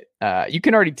get, you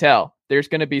can already tell there's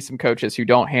going to be some coaches who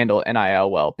don't handle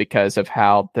NIL well because of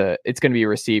how it's going to be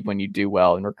received when you do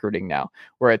well in recruiting now,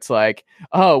 where it's like,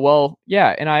 oh, well,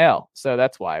 yeah, NIL. So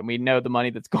that's why. And we know the money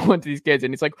that's going to these kids.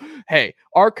 And it's like, hey,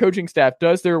 our coaching staff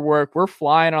does their work. We're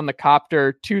flying on the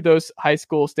copter to those high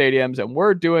school stadiums and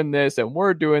we're doing this and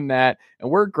we're doing that and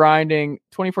we're grinding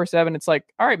 24/7. It's like,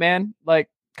 all right, man, like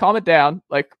calm it down.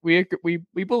 Like we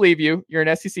believe you. You're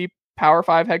an SEC Power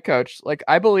 5 head coach. Like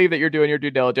I believe that you're doing your due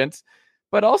diligence.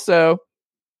 But also,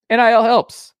 NIL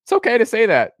helps. It's okay to say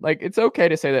that. Like, it's okay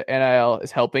to say that NIL is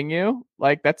helping you.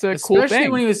 Like, that's cool thing. Especially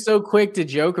when he was so quick to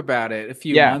joke about it a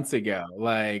few months ago.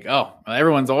 Like, oh,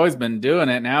 everyone's always been doing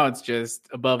it. Now it's just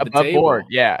above the table. Board.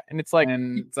 Yeah. And it's like,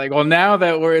 well, now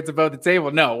that it's above the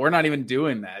table, no, we're not even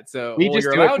doing that. So we just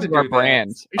do it to our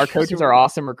brands. Our coaches are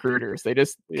awesome recruiters. They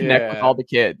just connect with all the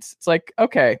kids. It's like,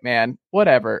 okay, man,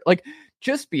 whatever. Like,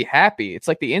 just be happy. It's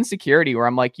like the insecurity where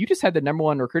I'm like, you just had the number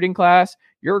 1 recruiting class.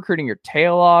 You're recruiting your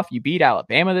tail off. You beat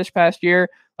Alabama this past year.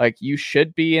 Like you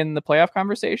should be in the playoff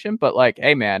conversation, but like,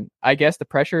 hey man, I guess the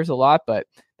pressure is a lot, but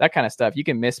that kind of stuff, you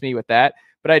can miss me with that.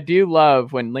 But I do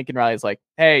love when Lincoln Riley's like,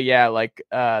 hey, yeah, like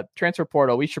transfer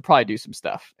portal, we should probably do some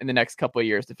stuff in the next couple of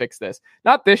years to fix this.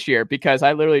 Not this year, because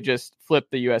I literally just flipped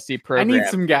the USC program. I need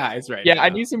some guys now. I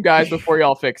need some guys before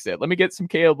y'all fix it. Let me get some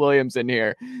Caleb Williams in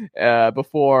here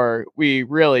before we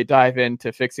really dive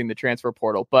into fixing the transfer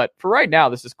portal. But for right now,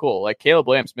 this is cool. Like Caleb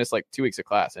Williams missed like 2 weeks of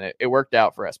class and it worked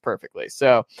out for us perfectly.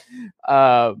 So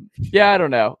I don't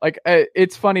know. Like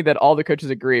it's funny that all the coaches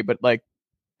agree, but like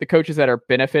the coaches that are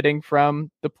benefiting from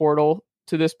the portal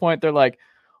to this point, they're like,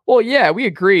 well, yeah, we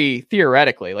agree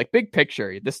theoretically, like big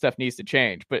picture, this stuff needs to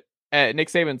change. But Nick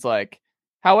Saban's like,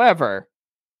 however,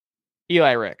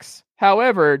 Eli Ricks,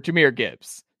 however, Jahmyr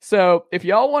Gibbs. So if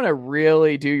y'all want to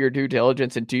really do your due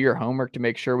diligence and do your homework to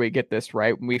make sure we get this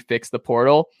right when we fix the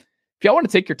portal, if y'all want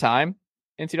to take your time,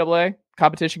 NCAA,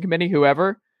 competition committee,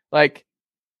 whoever, like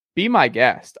be my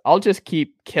guest. I'll just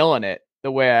keep killing it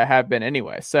the way I have been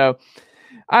anyway. So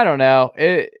I don't know.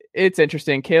 It's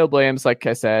interesting. Caleb Williams, like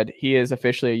I said, he is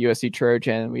officially a USC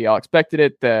Trojan. We all expected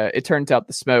it. It turns out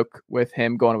the smoke with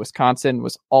him going to Wisconsin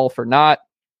was all for naught.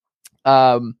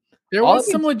 There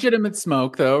was some legitimate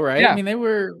smoke, though, right? Yeah. I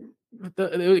mean,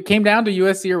 it came down to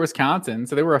USC or Wisconsin,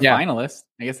 so they were a finalist.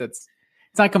 I guess it's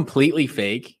not completely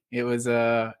fake. It was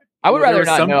I would rather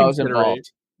not know I was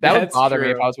involved. That would bother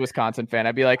me if I was a Wisconsin fan.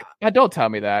 I'd be like, don't tell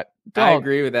me that. I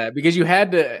agree with that because you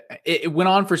had to. It went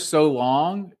on for so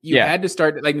long. You had to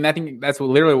start like nothing. That's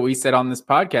literally what we said on this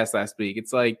podcast last week.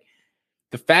 It's like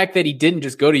the fact that he didn't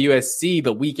just go to USC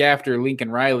the week after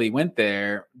Lincoln Riley went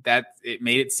there. That it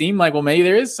made it seem like, well, maybe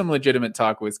there is some legitimate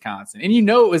talk with Wisconsin, and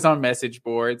it was on message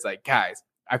boards. Like, guys,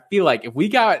 I feel like if we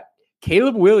got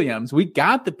Caleb Williams, we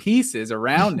got the pieces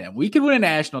around him. We could win a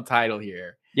national title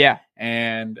here. Yeah.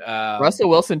 And Russell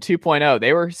Wilson 2.0.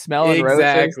 They were smelling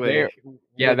exactly. Roses.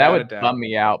 Yeah, that would bum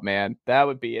me out, man. That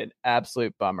would be an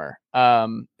absolute bummer.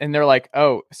 And they're like,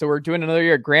 oh, so we're doing another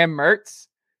year of Graham Mertz?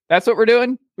 That's what we're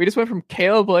doing? We just went from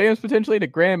Caleb Williams potentially to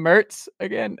Graham Mertz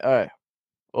again?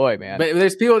 Boy, man. But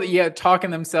there's people that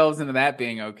talking themselves into that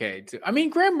being okay too. I mean,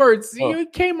 Graham Mertz, he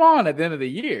came on at the end of the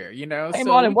year, Came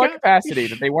on in what capacity?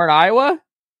 That they weren't Iowa?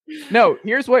 No,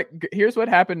 here's what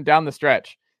happened down the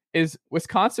stretch. Is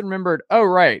Wisconsin remembered, oh,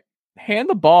 right, hand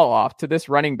the ball off to this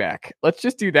running back. Let's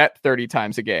just do that 30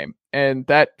 times a game. And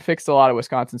that fixed a lot of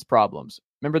Wisconsin's problems.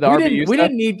 Remember the RBU we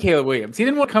didn't need Caleb Williams. He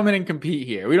didn't want to come in and compete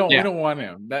here. We don't want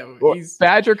him. He's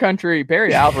Badger country.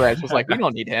 Barry Alvarez was like, we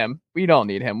don't need him. We don't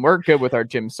need him. We're good with our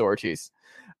Jim Sorchis. He's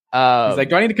like,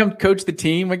 do I need to come coach the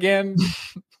team again?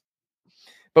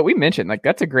 But we mentioned, like,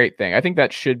 that's a great thing. I think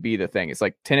that should be the thing. It's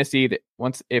like Tennessee, that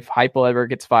if Heupel ever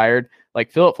gets fired,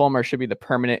 like Philip Fulmer should be the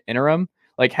permanent interim.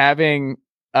 Like having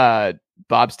Bob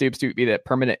Stoops to be the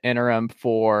permanent interim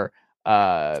for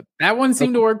that one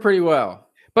seemed to work pretty well.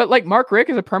 But like Mark Richt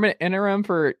is a permanent interim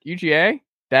for UGA.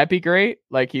 That'd be great.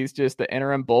 Like he's just the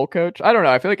interim bowl coach. I don't know.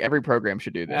 I feel like every program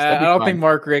should do this. I don't think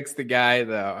Mark Richt's the guy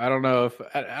though. I don't know if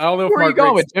Where are you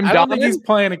going with Jim I don't think he's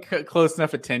paying close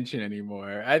enough attention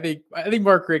anymore. I think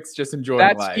Mark Richt's just enjoying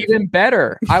life. That's even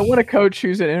better. I want a coach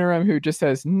who's an interim who just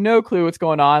has no clue what's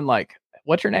going on. Like,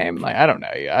 what's your name? Like, I don't know.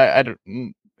 I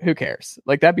don't. Who cares?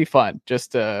 Like that'd be fun.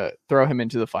 Just to throw him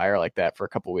into the fire like that for a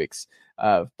couple weeks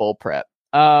of bowl prep.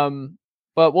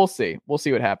 But we'll see. We'll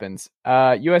see what happens.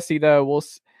 USC though,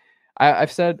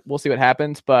 I've said we'll see what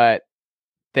happens, but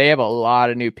they have a lot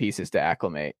of new pieces to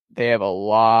acclimate. They have a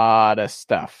lot of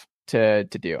stuff to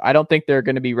do. I don't think they're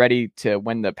going to be ready to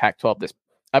win the Pac-12 this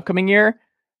upcoming year,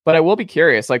 but I will be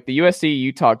curious. Like the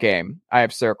USC-Utah game I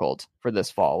have circled for this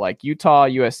fall. Like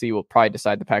Utah-USC will probably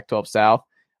decide the Pac-12 South.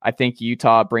 I think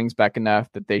Utah brings back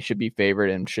enough that they should be favored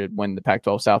and should win the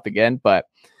Pac-12 South again, but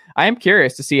I am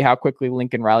curious to see how quickly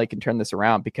Lincoln Riley can turn this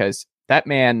around because that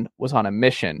man was on a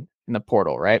mission in the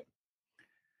portal, right?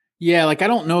 Yeah, like I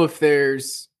don't know how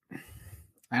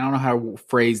to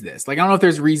phrase this. Like I don't know if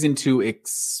there's reason to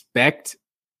expect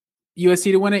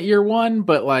USC to win it year one,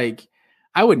 but like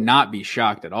I would not be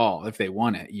shocked at all if they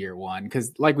won it year one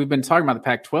because like we've been talking about the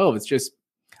Pac-12, it's just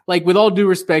like with all due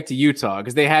respect to Utah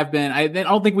because they have been. I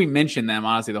don't think we mentioned them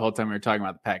honestly the whole time we were talking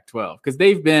about the Pac-12 because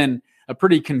they've been a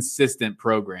pretty consistent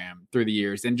program through the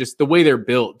years, and just the way they're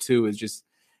built too is just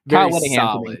very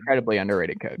solid. Incredibly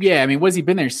underrated coach. Yeah, I mean, was he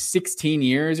been there 16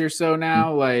 years or so now?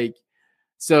 Mm-hmm. Like,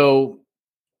 so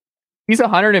he's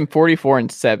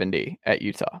 144-70 at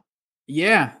Utah.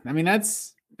 Yeah, I mean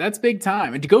that's big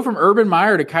time. And to go from Urban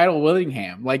Meyer to Kyle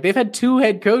Willingham, like they've had two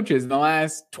head coaches in the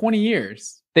last 20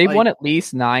 years. They've won at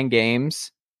least 9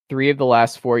 games 3 of the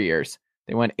last 4 years.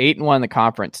 They went 8-1 in the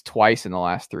conference twice in the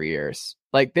last 3 years.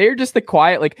 Like they're just the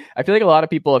quiet, like I feel like a lot of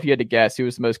people, if you had to guess who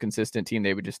was the most consistent team,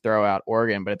 they would just throw out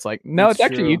Oregon, but it's like, no, it's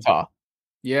actually Utah.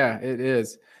 Yeah, it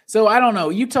is. So I don't know.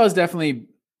 Utah's definitely,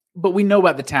 but we know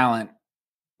about the talent.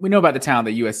 We know about the talent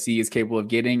that USC is capable of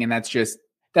getting, and that's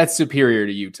superior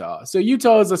to Utah. So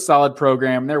Utah is a solid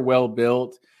program. They're well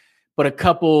built, but a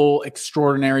couple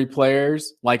extraordinary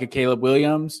players like a Caleb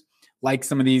Williams, like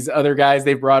some of these other guys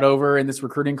they've brought over in this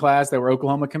recruiting class that were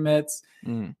Oklahoma commits.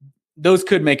 Those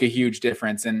could make a huge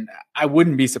difference. And I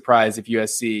wouldn't be surprised if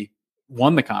USC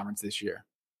won the conference this year.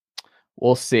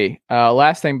 We'll see.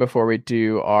 Last thing before we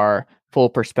do our full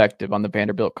perspective on the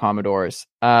Vanderbilt Commodores.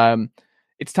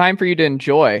 It's time for you to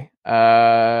enjoy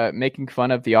making fun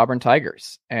of the Auburn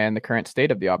Tigers and the current state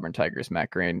of the Auburn Tigers,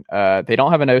 Matt Green. They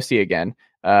don't have an OC again.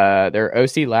 Their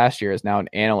OC last year is now an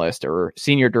analyst or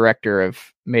senior director of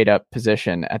made-up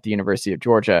position at the University of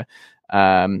Georgia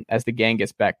as the gang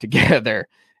gets back together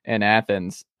in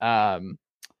Athens.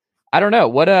 I don't know.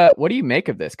 What do you make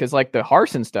of this? Because like the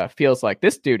Harsin stuff feels like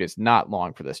this dude is not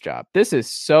long for this job. This is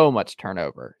so much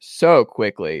turnover so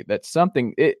quickly that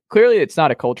clearly it's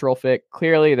not a cultural fit.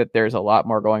 Clearly that there's a lot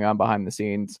more going on behind the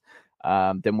scenes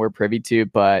than we're privy to.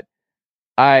 But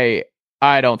I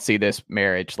don't see this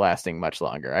marriage lasting much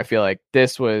longer. I feel like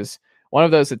this was one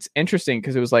of those that's interesting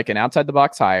because it was like an outside the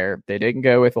box hire. They didn't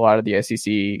go with a lot of the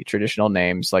SEC traditional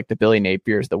names like the Billy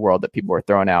Napiers of the world that people were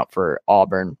throwing out for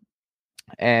Auburn.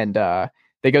 And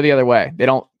they go the other way. They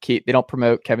don't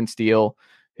promote Kevin Steele,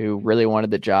 who really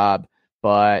wanted the job.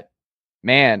 But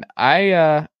man,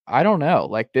 I don't know.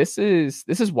 Like this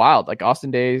is wild. Like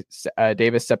Austin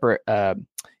Davis separate.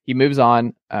 He moves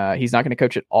on. He's not going to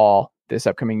coach at all this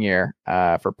upcoming year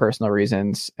for personal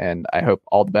reasons. And I hope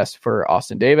all the best for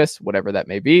Austin Davis, whatever that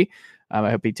may be. I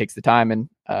hope he takes the time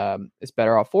and is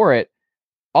better off for it.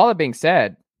 All that being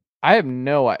said, I have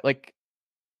no like.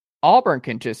 Auburn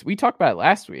we talked about it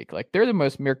last week. Like they're the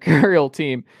most mercurial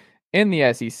team in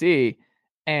the SEC.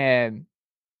 And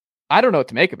I don't know what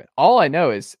to make of it. All I know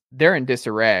is they're in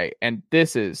disarray. And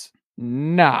this is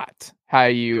not how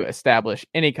you establish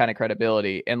any kind of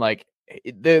credibility. And like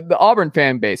the Auburn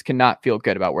fan base cannot feel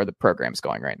good about where the program's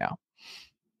going right now.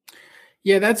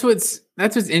 Yeah, that's what's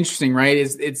interesting, right?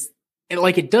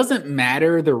 It doesn't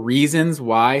matter the reasons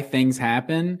why things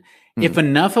happen. If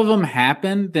enough of them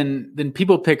happen, then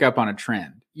people pick up on a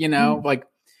trend. like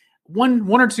one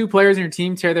or two players in your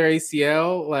team tear their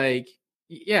ACL. Like,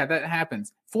 yeah, that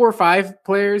happens. 4 or 5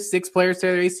 players, 6 players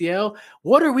tear their ACL.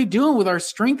 What are we doing with our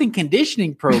strength and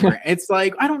conditioning program? It's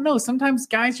like, I don't know. Sometimes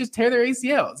guys just tear their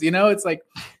ACLs, it's like,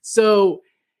 so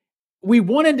we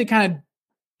wanted to kind of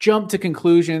jump to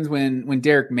conclusions when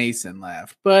Derek Mason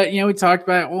left, but, we talked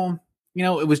about,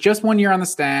 it was just 1 year on the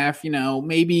staff,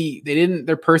 maybe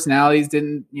their personalities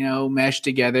didn't, mesh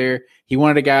together. He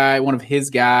wanted one of his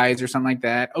guys or something like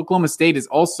that. Oklahoma State is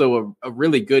also a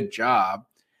really good job.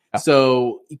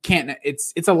 So you can't,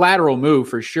 it's a lateral move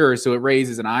for sure. So it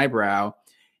raises an eyebrow.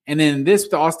 And then this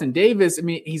to Austin Davis, I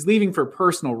mean, he's leaving for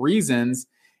personal reasons.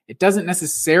 It doesn't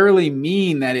necessarily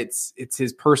mean that it's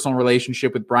his personal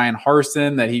relationship with Brian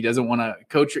Harsin, that he doesn't want to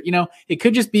coach. It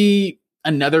could just be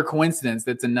another coincidence.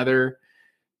 That's another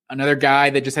guy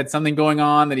that just had something going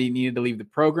on that he needed to leave the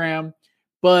program.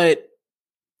 But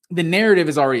the narrative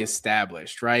is already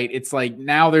established, right? It's like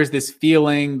now there's this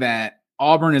feeling that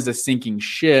Auburn is a sinking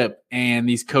ship and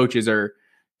these coaches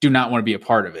do not want to be a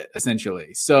part of it,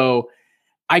 essentially. So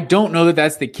I don't know that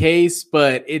that's the case,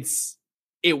 but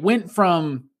it went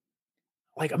from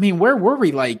like, I mean, where were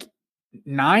we? Like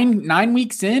 9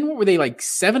 weeks in? What were they, like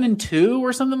 7-2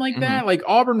 or something like that? Like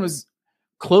Auburn was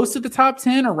close to the top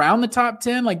 10, around the top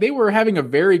 10. Like they were having a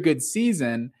very good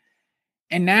season.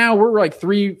 And now we're like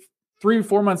 3 or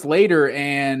 4 months later,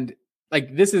 and like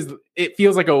it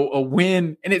feels like a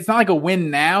win, and it's not like a win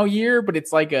now year, but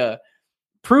it's like a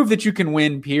prove that you can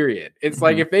win period. It's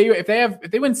like if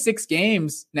they win 6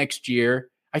 games next year,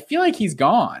 I feel like he's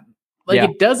gone. Like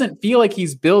it doesn't feel like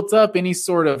he's built up any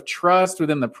sort of trust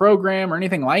within the program or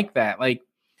anything like that. Like,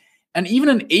 and even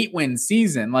an 8-win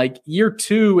season, like year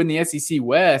 2 in the SEC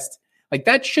West, like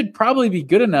that should probably be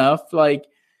good enough. Like,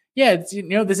 yeah, it's,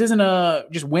 this isn't a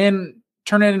just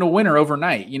turn it into a winner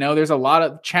overnight. There's a lot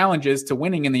of challenges to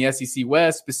winning in the SEC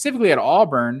West, specifically at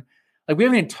Auburn. Like we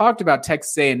haven't even talked about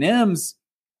Texas A&M's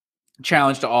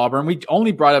challenge to Auburn. We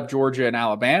only brought up Georgia and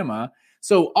Alabama.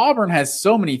 So Auburn has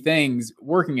so many things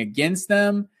working against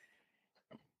them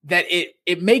that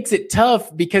it makes it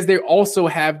tough, because they also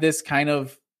have this kind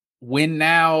of win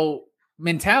now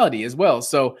mentality as well.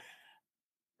 So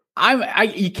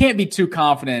you can't be too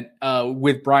confident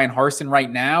with Brian Harsin right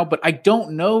now, but I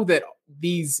don't know that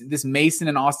this Mason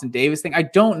and Austin Davis thing, I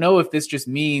don't know if this just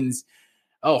means,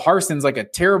 oh, Harsin's like a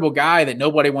terrible guy that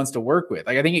nobody wants to work with.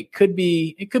 Like I think it could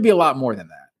be a lot more than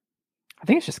that. I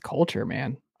think it's just culture,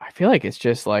 man. I feel like it's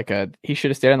just like he should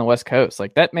have stayed on the West Coast.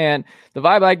 Like that man, the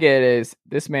vibe I get is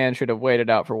this man should have waited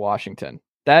out for Washington.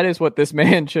 That is what this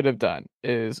man should have done,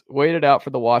 is waited out for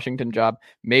the Washington job,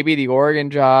 maybe the Oregon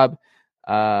job,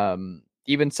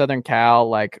 even Southern Cal,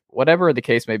 like whatever the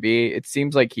case may be. It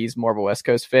seems like he's more of a West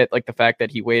Coast fit. Like the fact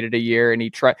that he waited a year and he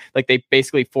tried, like they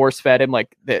basically force fed him,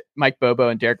 like that Mike Bobo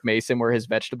and Derek Mason were his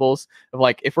vegetables of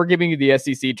like, if we're giving you the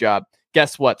SEC job,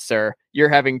 guess what, sir? You're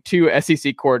having 2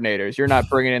 SEC coordinators. You're not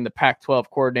bringing in the Pac-12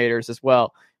 coordinators as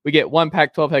well. We get 1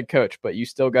 Pac-12 head coach, but you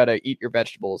still got to eat your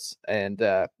vegetables. And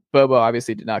Bobo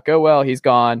obviously did not go well. He's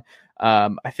gone.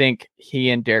 I think he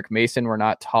and Derek Mason were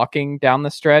not talking down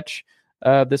the stretch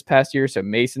this past year. So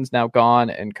Mason's now gone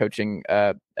and coaching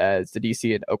as the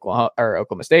DC at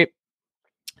Oklahoma State.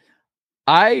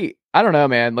 I don't know,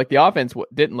 man. Like the offense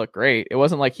didn't look great. It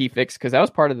wasn't like he fixed, because that was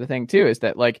part of the thing too, is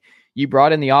that like you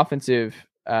brought in the offensive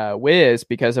whiz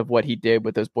because of what he did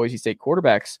with those Boise State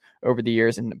quarterbacks over the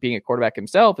years, and being a quarterback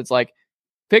himself. It's like,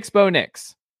 fix Bo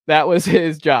Nix. That was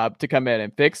his job, to come in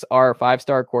and fix our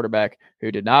 5-star quarterback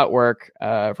who did not work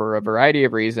for a variety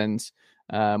of reasons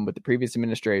with the previous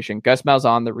administration. Gus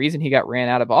Malzahn, the reason he got ran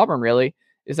out of Auburn really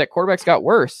is that quarterbacks got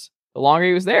worse the longer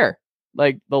he was there.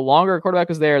 Like the longer a quarterback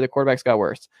was there, the quarterbacks got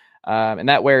worse. And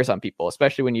that wears on people,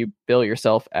 especially when you bill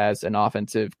yourself as an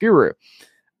offensive guru.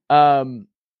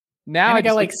 Now I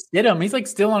got like Stidham. He's like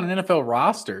still on an NFL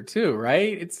roster too,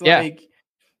 right? It's like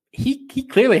he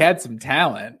clearly had some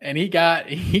talent, and he got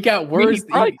worse. I mean, he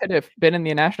probably could have been in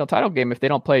the national title game if they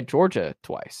don't play Georgia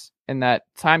twice in that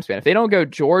time span. If they don't go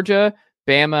Georgia,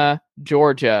 Bama,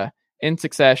 Georgia in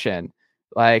succession,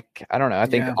 like I don't know. I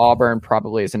think Auburn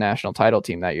probably is a national title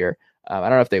team that year. I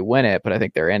don't know if they win it, but I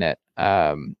think they're in it.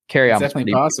 Carry on.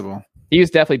 Definitely possible. He was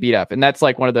definitely beat up. And that's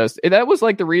like one of those, that was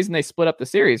like the reason they split up the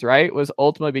series, right? Was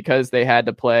ultimately because they had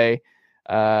to play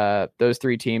those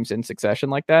 3 teams in succession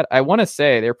like that. I want to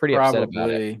say they're pretty upset about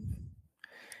it.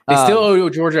 They still owe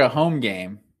Georgia a home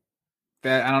game.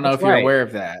 That I don't know if you're aware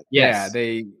of that. Yes. Yeah,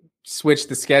 they switched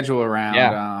the schedule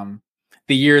around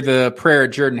the year the prayer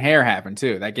at Jordan Hare happened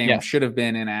too. That game should have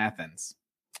been in Athens.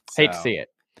 Hate to see it.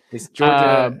 It's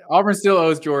Georgia. Auburn still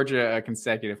owes Georgia a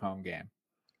consecutive home game.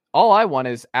 all I want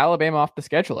is Alabama off the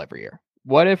schedule every year.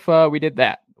 What if we did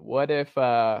that? What if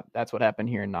that's what happened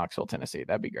here in Knoxville, Tennessee?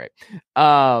 That'd be great.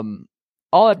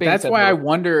 All that being that's said, why I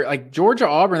wonder, like Georgia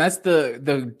Auburn, that's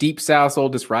the Deep South's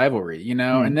oldest rivalry,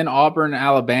 and then Auburn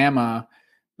Alabama,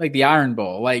 like the Iron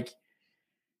Bowl, like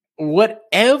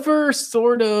whatever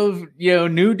sort of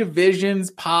new divisions,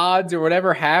 pods, or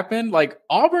whatever happened, like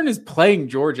Auburn is playing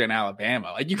Georgia and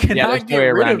Alabama. Like you cannot get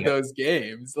rid of those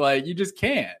games. Like you just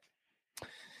can't.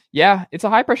 Yeah, it's a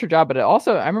high pressure job, but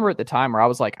I remember at the time where I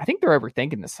was like, I think they're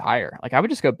overthinking this hire. Like I would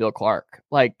just go Bill Clark.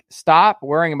 Like stop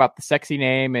worrying about the sexy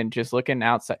name and just looking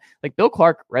outside. Like Bill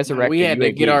Clark resurrected. We had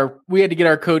to get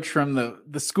our coach from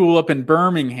the school up in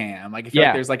Birmingham. Like I feel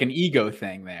like there's like an ego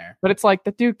thing there. But it's like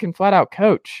the dude can flat out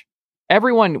coach.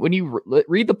 Everyone, when you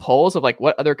read the polls of like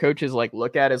what other coaches like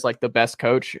look at as like the best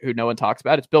coach who no one talks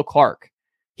about, it's Bill Clark.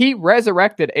 He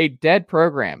resurrected a dead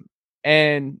program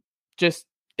and just.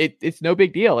 It's no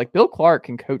big deal. Like Bill Clark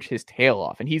can coach his tail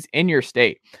off and he's in your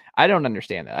state. I don't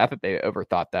understand that. I thought they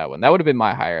overthought that one. That would have been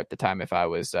my hire at the time if I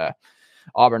was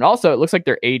Auburn. Also, it looks like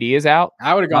their AD is out.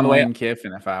 I would have gone Lane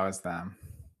Kiffin if I was them.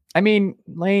 I mean,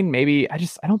 Lane, maybe. I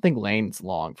don't think Lane's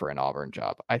long for an Auburn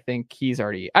job. I think he's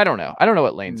already, I don't know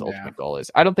what Lane's ultimate goal is.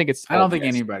 I don't think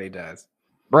anybody does.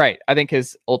 Right. I think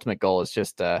his ultimate goal is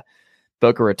just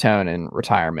Boca Raton and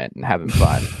retirement and having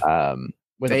fun.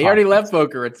 They already left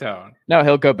Boca Raton. No,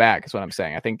 he'll go back is what I'm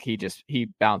saying. I think he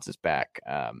bounces back.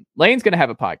 Lane's going to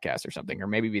have a podcast or something, or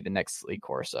maybe be the next Lee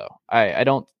Corso. I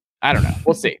don't know.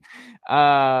 We'll see.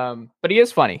 But he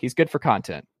is funny. He's good for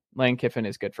content. Lane Kiffin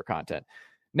is good for content.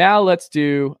 Now let's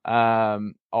do how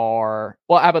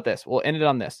about this? We'll end it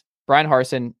on this. Brian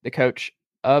Harsin, the coach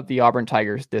of the Auburn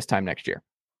Tigers this time next year.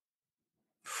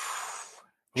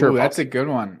 True, that's a good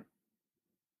one.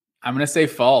 I'm going to say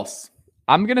false.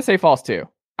 I'm going to say false too.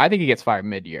 I think he gets fired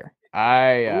mid-year.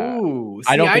 I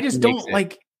just don't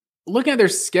like looking at their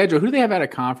schedule. Who do they have at a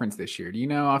conference this year? Do you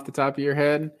know off the top of your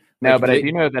head? No, but I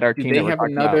do know that our team. They have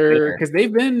another because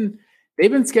they've been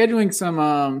scheduling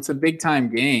some big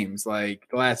time games like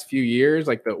the last few years,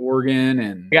 like the Oregon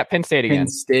and we got Penn State again. Penn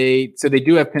State, so they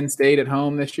do have Penn State at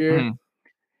home this year. Mm-hmm.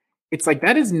 It's like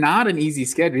that is not an easy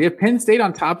schedule. You have Penn State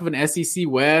on top of an SEC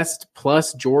West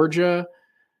plus Georgia,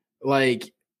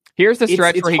 like. Here's the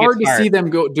stretch where it's hard to see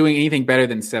them doing anything better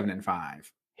than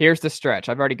 7-5. Here's the stretch.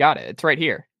 I've already got it. It's right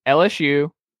here. LSU,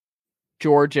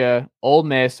 Georgia, Ole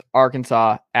Miss,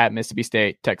 Arkansas, at Mississippi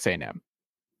State, Texas A&M.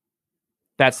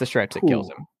 That's the stretch that kills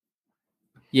him.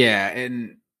 Yeah,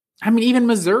 and I mean even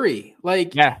Missouri.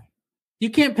 Like, you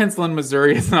can't pencil in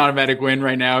Missouri as an automatic win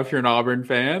right now if you're an Auburn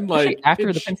fan. Like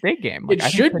after the Penn State game, like,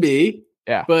 it should be.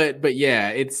 Yeah, but yeah,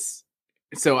 it's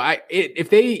so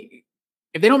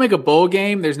If they don't make a bowl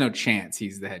game, there's no chance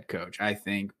he's the head coach, I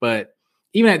think. But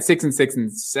even at 6-6 and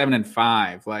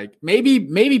 7-5, like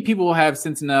maybe people will have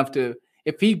sense enough to,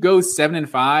 if he goes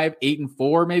 7-5,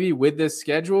 8-4, maybe with this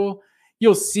schedule,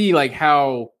 you'll see like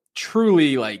how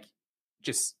truly like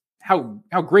just how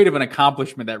great of an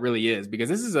accomplishment that really is, because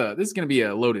this is going to be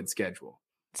a loaded schedule.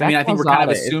 I think we're kind of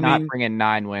assuming not bringing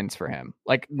 9 wins for him.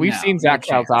 Like we've seen Zach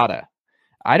Calzada.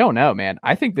 I don't know, man.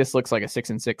 I think this looks like a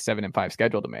 6-6, 7-5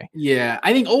 schedule to me. Yeah,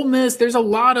 I think Ole Miss. There's a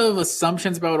lot of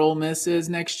assumptions about Ole Miss's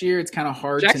next year. It's kind of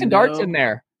hard. Jackson to know. Dart's in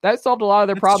there. That solved a lot of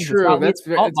their problems. True. That's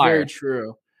very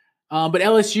true. But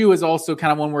LSU is also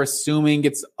kind of one we're assuming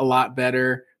gets a lot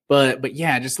better. But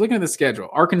yeah, just looking at the schedule,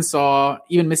 Arkansas,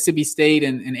 even Mississippi State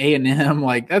and A&M,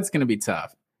 like that's going to be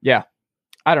tough. Yeah.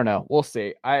 I don't know. We'll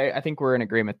see. I think we're in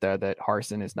agreement though that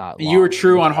Harsin is not. You were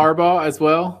true on Harbaugh as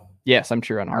well. Yes, I'm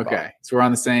true on Harbaugh. Okay, so we're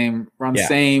on the same. We're on the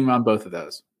same on both of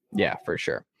those. Yeah, for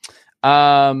sure.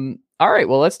 All right.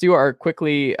 Well, let's do our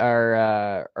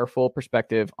full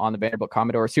perspective on the Vanderbilt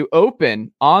Commodores, who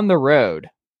open on the road.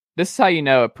 This is how you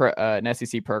know an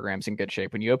SEC program's in good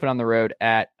shape when you open on the road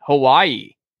at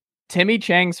Hawaii. Timmy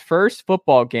Chang's first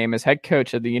football game as head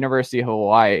coach of the University of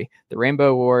Hawaii, the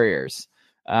Rainbow Warriors,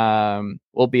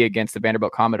 will be against the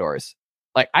Vanderbilt Commodores.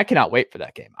 Like, I cannot wait for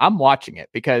that game. I'm watching it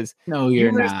because... No,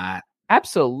 you're not.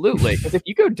 Absolutely. Because if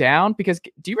you go down... Because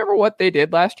do you remember what they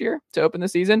did last year to open the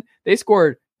season? They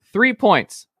scored 3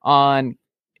 points on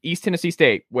East Tennessee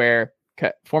State, where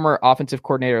former offensive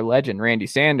coordinator legend Randy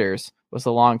Sanders was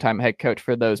the longtime head coach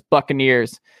for those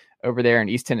Buccaneers over there in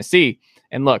East Tennessee.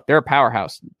 And look, they're a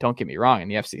powerhouse. Don't get me wrong in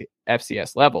the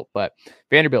FCS level. But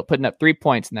Vanderbilt putting up 3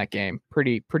 points in that game.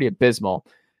 Pretty abysmal.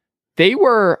 They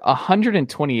were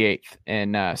 128th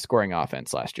in scoring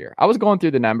offense last year. I was going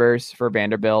through the numbers for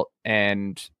Vanderbilt,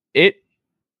 and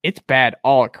it's bad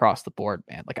all across the board,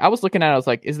 man. Like I was looking at it, I was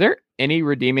like, is there any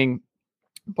redeeming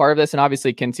part of this? And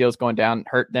obviously, Kinseal's going down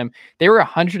hurt them. They were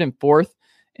 104th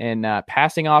in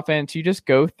passing offense. You just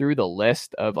go through the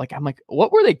list of I'm like,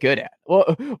 what were they good at?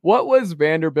 Well, what was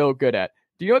Vanderbilt good at?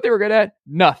 Do you know what they were good at?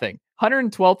 Nothing.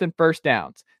 112th in first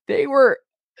downs. They were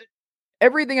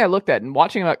everything I looked at and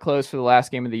watching them up close for the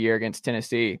last game of the year against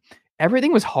Tennessee.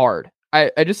 Everything was hard.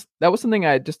 I just, that was something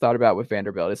I just thought about with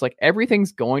Vanderbilt. It's like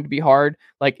everything's going to be hard.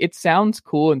 Like it sounds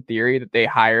cool in theory that they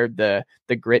hired the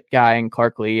grit guy in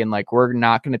Clark Lee, and like we're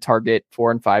not going to target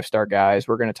 4 and 5 star guys.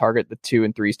 We're going to target the 2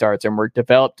 and 3 stars, and we're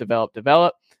develop.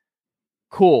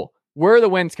 Cool. Where are the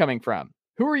wins coming from?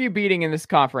 Who are you beating in this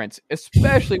conference,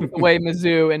 especially with the way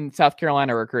Mizzou and South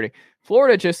Carolina are recruiting?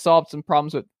 Florida just solved some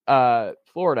problems with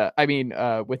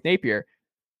with Napier.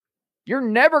 You're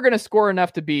never going to score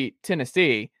enough to beat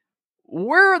Tennessee.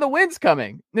 Where are the wins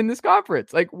coming in this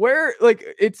conference? Like where, like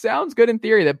it sounds good in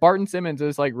theory that Barton Simmons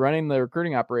is like running the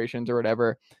recruiting operations or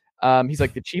whatever. He's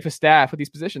like the chief of staff with these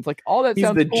positions. Like all that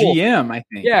sounds the cool. GM, I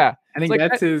think. Yeah. I think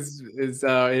that's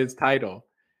his title.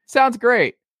 Sounds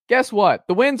great. Guess what?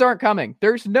 The wins aren't coming.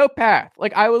 There's no path.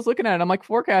 Like I was looking at it, I'm like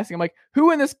forecasting. I'm like,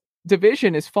 who in this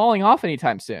division is falling off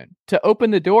anytime soon to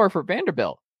open the door for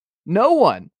Vanderbilt? No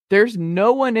one. There's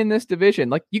no one in this division.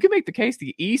 Like you can make the case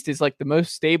the East is like the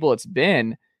most stable it's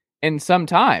been in some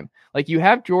time. Like you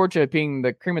have Georgia being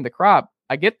the cream of the crop.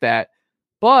 I get that.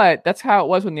 But that's how it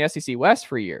was when the SEC West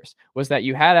for years, was that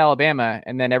you had Alabama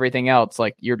and then everything else.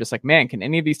 Like you're just like, man, can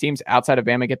any of these teams outside of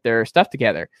Bama get their stuff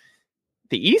together?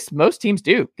 The East, most teams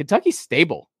do. Kentucky's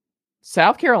stable.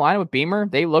 South Carolina with Beamer,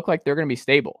 they look like they're going to be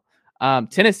stable.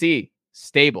 Tennessee,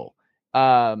 stable.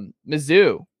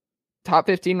 Mizzou, top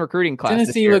 15 recruiting class.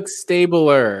 Tennessee looks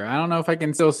stabler. I don't know if I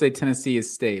can still say Tennessee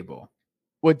is stable.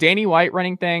 With Danny White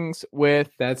running things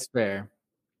that's fair.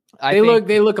 They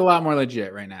look a lot more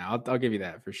legit right now. I'll give you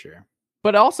that for sure.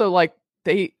 But also like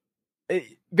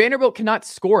Vanderbilt cannot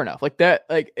score enough like that.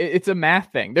 Like it's a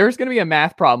math thing. There's going to be a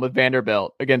math problem with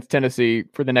Vanderbilt against Tennessee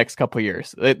for the next couple of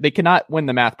years. They cannot win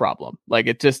the math problem.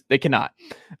 Like they cannot.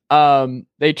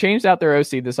 They changed out their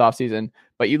OC this offseason,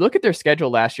 but you look at their schedule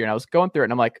last year and I was going through it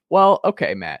and I'm like, well,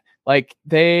 okay, Matt, like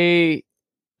they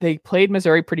played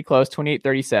Missouri pretty close,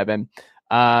 28-37,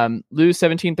 lose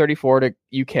 17-34 to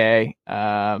UK,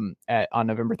 on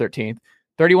November 13th.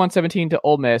 31-17 to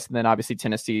Ole Miss, and then obviously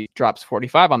Tennessee drops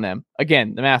 45 on them.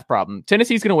 Again, the math problem.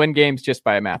 Tennessee's going to win games just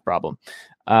by a math problem,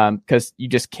 because you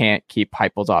just can't keep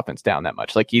Heupel's offense down that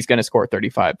much. Like he's going to score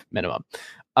 35 minimum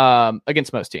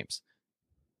against most teams.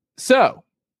 So,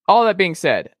 all that being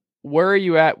said, where are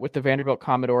you at with the Vanderbilt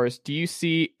Commodores? Do you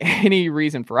see any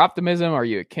reason for optimism? Are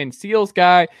you a Ken Seals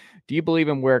guy? Do you believe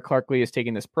in where Clark Lee is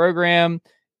taking this program?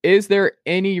 Is there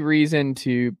any reason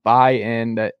to buy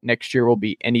in that next year will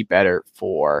be any better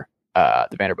for the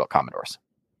Vanderbilt Commodores?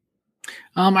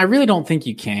 I really don't think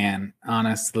you can,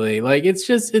 honestly. Like,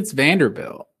 it's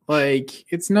Vanderbilt. Like,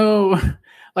 it's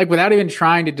without even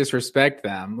trying to disrespect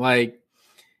them, like,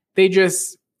 it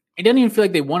doesn't even feel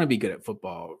like they want to be good at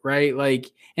football, right?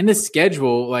 Like, in the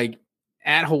schedule, like,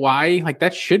 at Hawaii, like,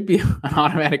 that should be an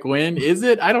automatic win. Is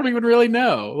it? I don't even really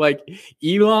know. Like,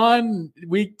 Elon,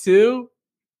 week 2,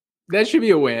 that should be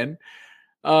a win.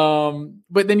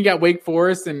 But then you got Wake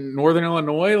Forest and Northern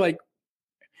Illinois. Like,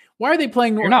 why are they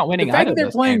playing? You're not winning. The fact that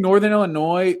they're playing games. Northern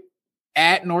Illinois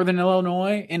at Northern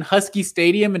Illinois in Husky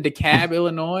Stadium in DeKalb,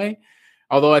 Illinois.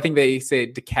 Although I think they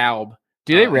say DeKalb.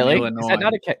 Do they really? Is that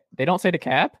not they don't say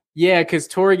DeKalb? Yeah, because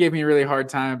Tori gave me a really hard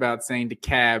time about saying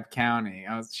DeKalb County.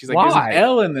 She's like, why? There's an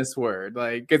L in this word,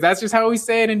 like, because that's just how we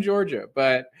say it in Georgia.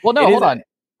 But well, no, hold on.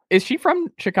 Is she from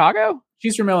Chicago?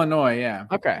 She's from Illinois, yeah.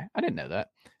 Okay, I didn't know that.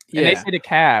 Yeah. And they say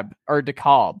DeKalb or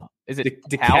DeKalb. Is it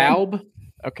DeKalb?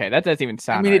 Okay, that doesn't even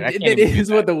sound. I mean, right. it is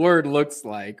what the word looks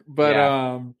like, but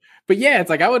yeah, it's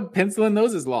like I would pencil in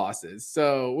those as losses.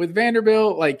 So with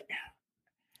Vanderbilt, like,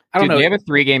 I don't know. They have a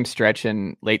 3-game stretch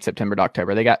in late September to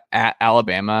October. They got at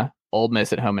Alabama, Ole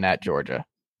Miss at home, and at Georgia.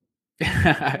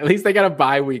 At least they got a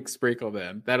bye week sprinkle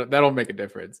then. That'll make a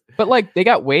difference. But like they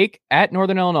got Wake at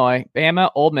Northern Illinois,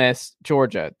 Bama, Ole Miss,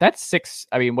 Georgia. That's 6.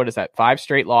 I mean, what is that? 5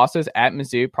 straight losses at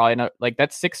Mizzou. Probably not. Like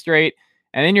that's 6 straight.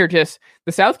 And then you're just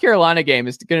the South Carolina game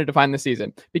is going to define the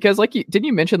season because, like, didn't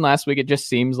you mention last week? It just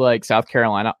seems like South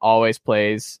Carolina always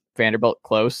plays Vanderbilt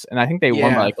close, and I think they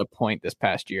won by like a point this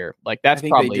past year. Like that's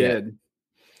probably it.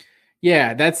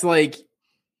 Yeah, that's like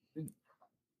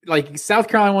South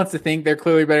Carolina wants to think they're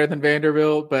clearly better than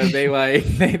Vanderbilt, but they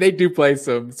they do play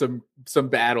some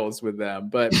battles with them.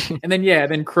 But and then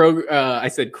Kroger. I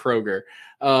said Kroger,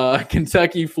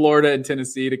 Kentucky, Florida, and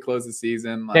Tennessee to close the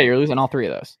season. Yeah, you're losing all 3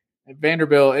 of those. At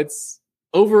Vanderbilt, it's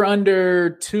over under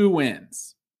 2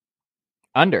 wins.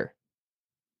 Under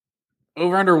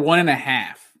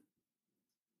 1.5.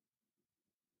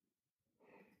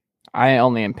 I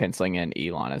only am penciling in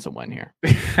Elon as a win here.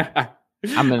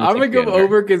 I'm gonna go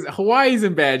over because Hawaii's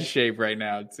in bad shape right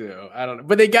now too. I don't know,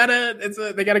 but they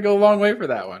gotta go a long way for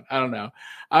that one. I don't know.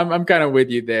 I'm kind of with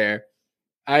you there.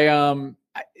 I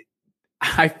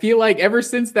feel like ever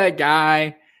since that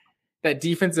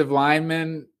defensive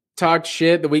lineman talked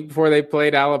shit the week before they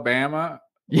played Alabama,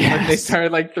 they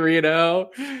started like 3-0.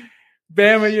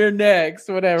 Bama, you're next.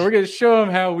 Whatever. We're gonna show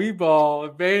them how we ball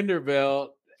at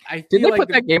Vanderbilt. Did they put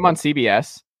that game on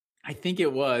CBS? I think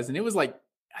it was, and it was like.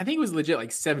 I think it was legit like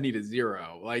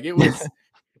 70-0. Like it was,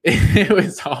 it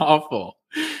was awful.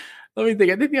 Let me think.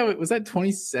 I think was that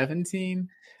 2017.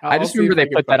 I just remember they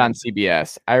put that on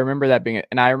CBS. I remember that being,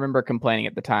 and I remember complaining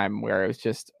at the time where it was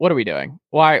just, what are we doing?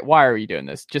 Why are we doing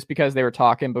this? Just because they were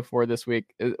talking before this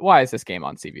week. Why is this game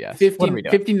on CBS?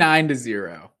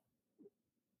 59-0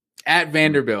 at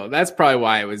Vanderbilt. That's probably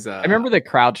why it was. I remember the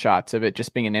crowd shots of it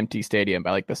just being an empty stadium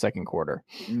by like the second quarter.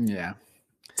 Yeah.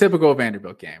 Typical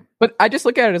Vanderbilt game. But I just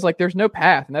look at it as like there's no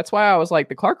path. And that's why I was like,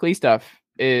 the Clark Lee stuff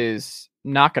is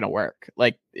not going to work.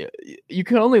 Like, you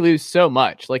can only lose so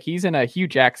much. Like, he's in a Hugh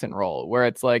Jackson role where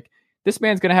it's like, this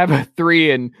man's going to have a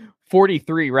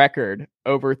 3-43 record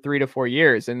over 3 to 4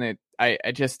 years. And I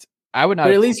would not.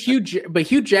 But at least Hugh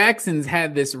Jackson's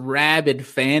had this rabid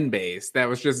fan base that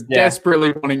was just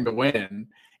desperately wanting to win.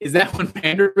 Is that what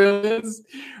Vanderbilt is?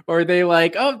 Or are they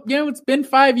like, oh, it's been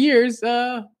 5 years.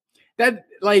 That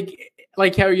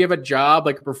like how you have a job,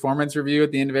 like a performance review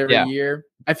at the end of every year.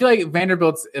 I feel like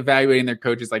Vanderbilt's evaluating their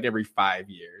coaches like every 5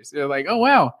 years. They're like, oh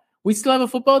wow, we still have a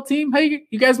football team. Hey,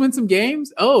 you guys win some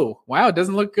games. Oh wow, it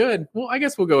doesn't look good. Well, I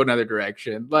guess we'll go another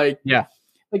direction. Like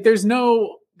there's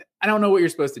no. I don't know what you're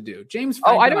supposed to do. James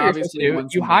Franklin, I know what you're supposed to do.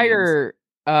 You hire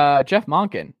Jeff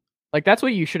Monken. Like, that's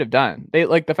what you should have done. They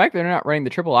like the fact that they're not running the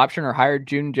triple option or hired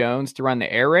June Jones to run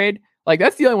the air raid. Like,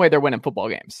 that's the only way they're winning football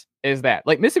games is that.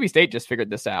 Like, Mississippi State just figured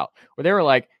this out where they were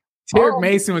like, Derek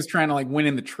Mason was trying to like win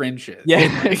in the trenches.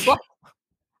 Yeah.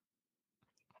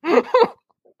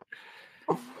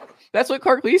 That's what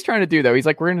Clark Lee's trying to do, though. He's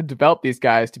like, we're going to develop these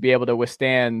guys to be able to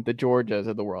withstand the Georgias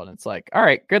of the world. And it's like, all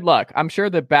right, good luck. I'm sure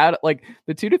the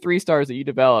 2 to 3 stars that you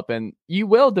develop, and you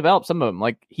will develop some of them.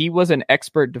 Like, he was an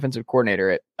expert defensive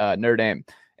coordinator at Notre Dame,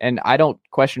 and I don't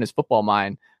question his football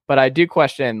mind, but I do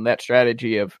question that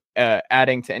strategy of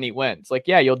adding to any wins. Like,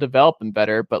 yeah, you'll develop them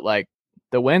better, but like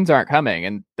the wins aren't coming,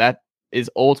 and that is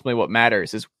ultimately what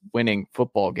matters: is winning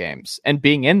football games and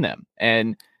being in them.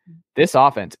 And this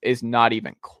offense is not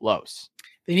even close.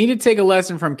 They need to take a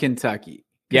lesson from Kentucky.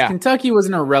 Yeah. Kentucky was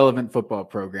an irrelevant football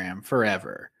program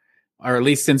forever, or at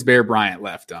least since Bear Bryant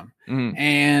left them. Mm-hmm.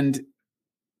 And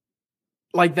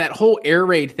like that whole air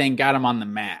raid thing got them on the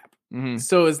map. Mm-hmm.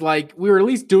 So it's like we were at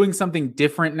least doing something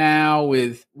different now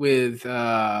with Jared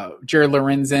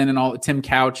Lorenzen and all Tim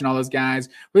Couch and all those guys.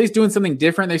 We're at least doing something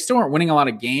different. They still weren't winning a lot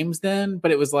of games then,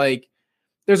 but it was like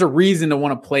there's a reason to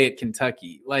want to play at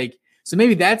Kentucky. Like, so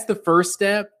maybe that's the first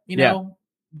step,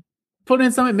 put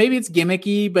in something, maybe it's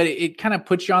gimmicky, but it kind of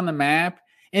puts you on the map.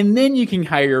 And then you can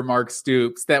hire Mark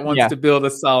Stoops that wants to build a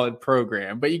solid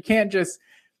program, but you can't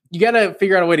you got to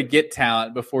figure out a way to get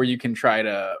talent before you can try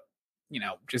to,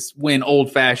 just win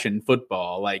old fashioned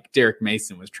football like Derek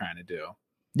Mason was trying to do.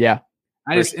 Yeah.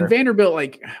 And Vanderbilt,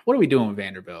 like, what are we doing with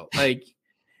Vanderbilt? Like,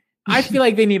 I feel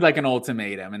like they need like an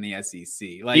ultimatum in the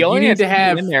SEC. Like, you need to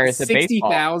have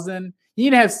 60,000. You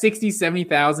need to have 60,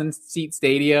 70,000 seat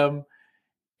stadium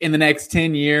in the next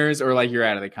 10 years, or like you're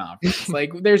out of the conference.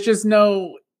 Like, there's just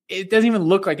it doesn't even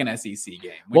look like an SEC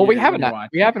game. Well, we have an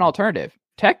alternative.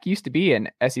 Tech used to be an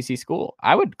SEC school.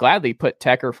 I would gladly put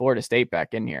Tech or Florida State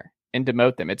back in here and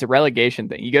demote them. It's a relegation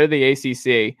thing. You go to the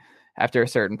ACC after a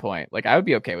certain point. Like, I would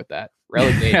be okay with that.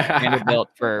 Relegate Vanderbilt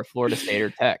for Florida State or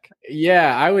Tech.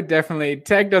 Yeah, I would definitely.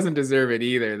 Tech doesn't deserve it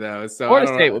either, though. So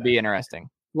Florida State would be interesting.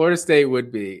 Florida State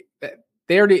would be.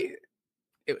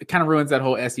 It kind of ruins that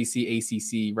whole SEC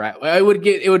ACC, right?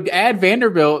 It would add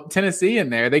Vanderbilt, Tennessee in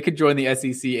there. They could join the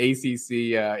SEC ACC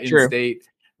in-state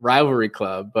rivalry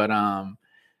club, but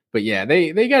yeah,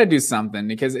 they got to do something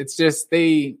because it's just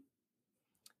they're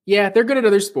good at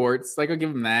other sports. Like, I'll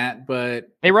give them that, but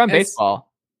they run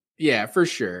baseball. Yeah, for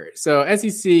sure. So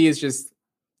SEC is just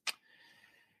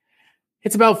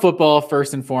it's about football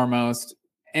first and foremost,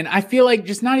 and I feel like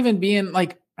just not even being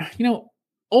like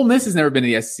Ole Miss has never been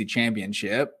to the SEC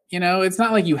championship. It's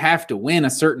not like you have to win a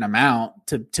certain amount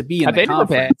to be in the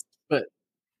conference, but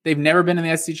they've never been in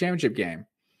the SEC championship game.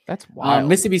 That's wild.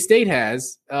 Mississippi State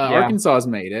has. Arkansas has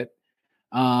made it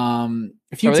a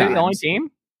few times. Are they the only team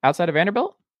outside of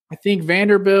Vanderbilt? I think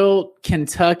Vanderbilt,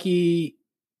 Kentucky,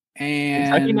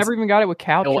 and Kentucky never even got it with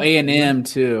Couch. A&M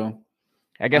too.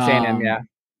 I guess A&M, yeah.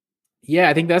 Yeah,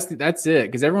 I think that's it.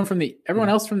 Because everyone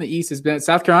else from the East has been.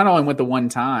 South Carolina only went the one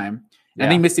time. Yeah. I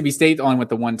think Mississippi State only went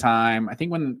the one time. I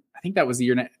think that was the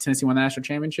year Tennessee won the national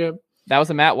championship. That was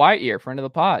a Matt White year, friend of the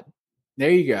pod.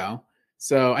 There you go.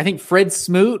 So I think Fred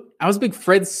Smoot. I was a big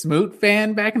Fred Smoot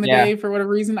fan back in the day for whatever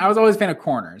reason. I was always a fan of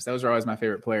corners. Those were always my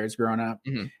favorite players growing up.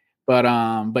 Mm-hmm.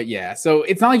 But yeah. So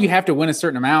it's not like you have to win a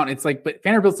certain amount. It's like, but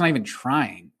Vanderbilt's not even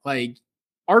trying. Like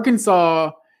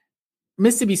Arkansas,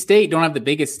 Mississippi State don't have the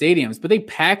biggest stadiums, but they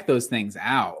pack those things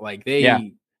out. Like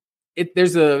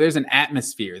there's an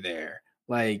atmosphere there.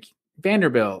 Like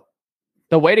Vanderbilt.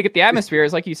 The way to get the atmosphere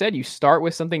is, like you said, you start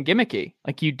with something gimmicky.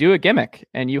 Like you do a gimmick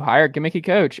and you hire a gimmicky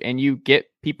coach and you get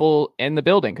people in the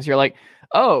building because you're like,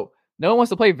 oh, no one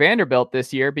wants to play Vanderbilt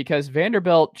this year because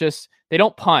Vanderbilt they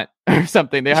don't punt or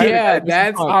something.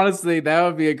 That's honestly, that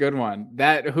would be a good one.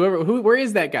 That where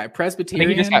is that guy? Presbyterian? I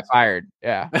think he just got fired.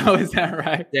 Yeah. Oh, is that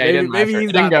right? Yeah, maybe he's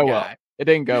it didn't not go the well. guy. It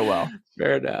didn't go well.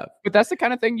 Fair enough. But that's the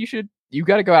kind of thing you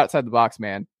got to go outside the box,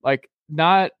 man. Like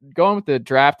not going with the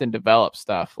draft and develop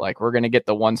stuff. Like we're going to get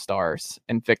the 1-stars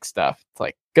and fix stuff. It's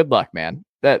like, good luck, man.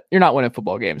 That you're not winning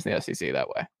football games in the SEC that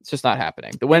way. It's just not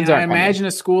happening. The wins aren't. I imagine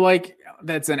a school like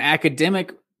that's an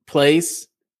academic place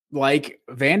like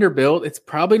Vanderbilt. It's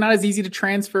probably not as easy to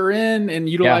transfer in and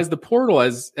utilize the portal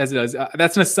as it is.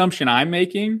 That's an assumption I'm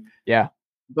making. Yeah,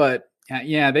 but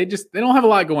they don't have a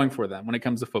lot going for them when it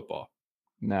comes to football.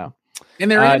 No, and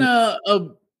they're in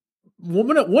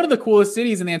one of the coolest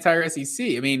cities in the entire SEC.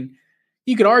 I mean,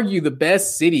 you could argue the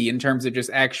best city in terms of just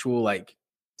actual like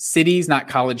cities, not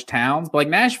college towns. But like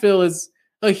Nashville is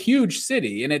a huge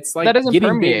city, and it's like that doesn't getting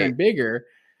permeate. bigger and bigger.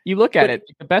 You look at it,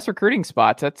 the best recruiting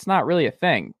spots. That's not really a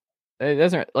thing. It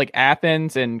doesn't like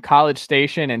Athens and College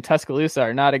Station and Tuscaloosa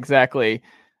are not exactly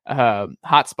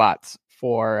hot spots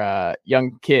for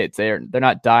young kids. They're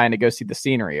not dying to go see the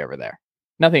scenery over there.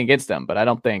 Nothing against them, but I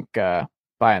don't think by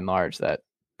and large that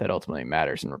ultimately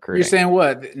matters in recruiting. You're saying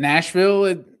what?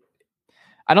 Nashville?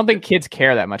 I don't think kids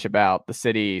care that much about the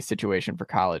city situation for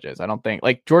colleges. I don't think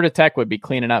like Georgia Tech would be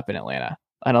cleaning up in Atlanta.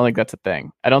 I don't think that's a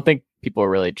thing. I don't think people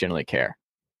really generally care.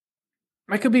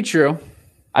 That could be true.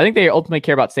 I think they ultimately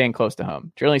care about staying close to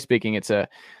home. Generally speaking,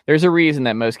 there's a reason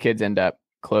that most kids end up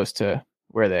close to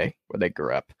where they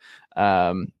grew up.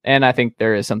 And I think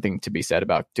there is something to be said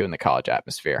about doing the college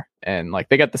atmosphere. And like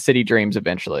they got the city dreams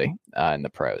eventually in the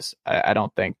pros. I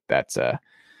don't think that's a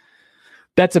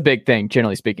big thing,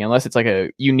 generally speaking, unless it's like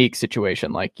a unique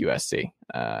situation like USC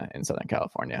in Southern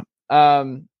California.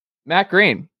 Matt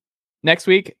Green. Next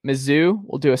week, Mizzou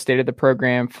will do a state of the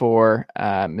program for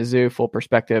Mizzou, full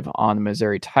perspective on the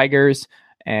Missouri Tigers,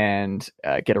 and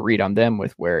get a read on them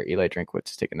with where Eli Drinkwitz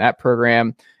is taking that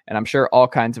program. And I'm sure all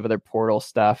kinds of other portal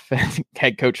stuff,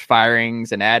 head coach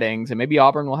firings and addings, and maybe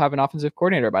Auburn will have an offensive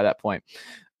coordinator by that point.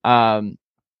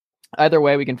 Either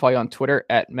way, we can follow you on Twitter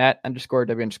at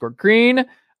Matt_W_Green.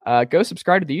 Go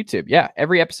subscribe to the YouTube. Yeah,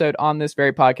 every episode on this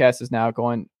very podcast is now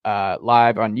going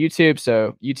live on YouTube.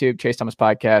 So YouTube, Chase Thomas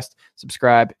Podcast.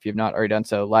 Subscribe if you've not already done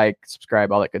so. Like,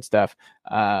 subscribe, all that good stuff.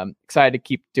 Excited to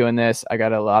keep doing this. I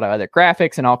got a lot of other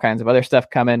graphics and all kinds of other stuff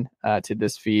coming to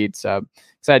this feed. So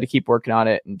excited to keep working on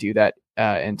it and do that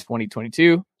in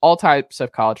 2022. All types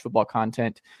of college football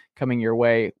content coming your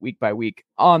way week by week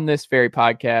on this very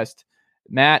podcast.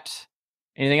 Matt,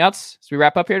 anything else as we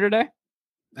wrap up here today?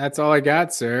 That's all I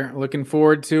got, sir. Looking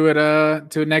forward to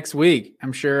it next week.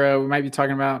 I'm sure we might be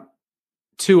talking about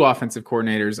 2 offensive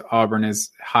coordinators Auburn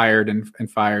has hired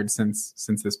and fired since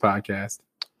this podcast.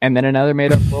 And then another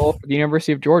made up role for the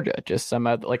University of Georgia. Just some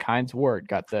like Hines Ward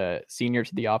got the senior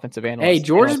to the offensive analyst. Hey,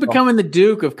 Georgia's becoming the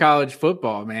Duke of college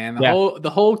football, man. The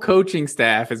whole coaching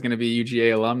staff is going to be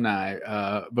UGA alumni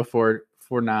before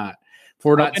not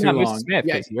too long. Smith,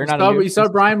 yeah, you saw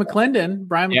Brian McClendon.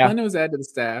 Brian McClendon was added to the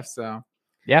staff, so.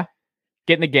 Yeah,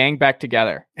 getting the gang back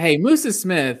together. Hey, Musa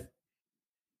Smith,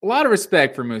 a lot of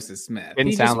respect for Musa Smith.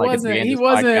 He's not going to be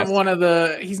one of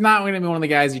the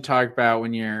guys you talk about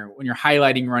when you're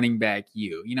highlighting running back.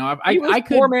 You know, I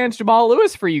could poor man's Jamal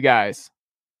Lewis for you guys.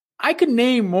 I could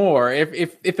name more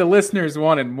if the listeners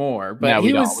wanted more, but no,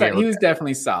 he was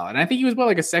definitely solid. And I think he was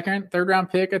like a second, third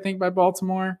round pick, I think, by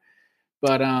Baltimore.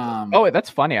 But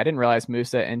that's funny. I didn't realize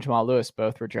Musa and Jamal Lewis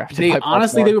both were drafted. They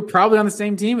were probably on the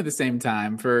same team at the same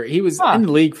time. He was in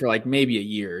the league for like maybe a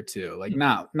year or two, like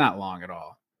not long at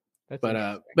all.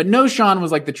 But no, Sean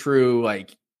was like the true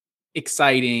like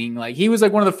exciting. Like he was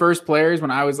like one of the first players when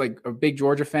I was like a big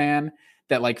Georgia fan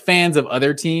that like fans of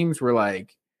other teams were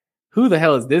like, "Who the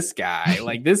hell is this guy?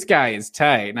 Like this guy is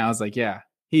tight." And I was like, "Yeah,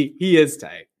 he is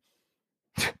tight."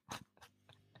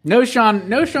 No, Sean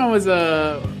was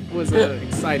a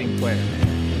exciting player.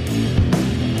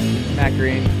 Matt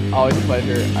Green, always a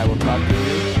pleasure. I will talk to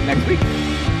you next week.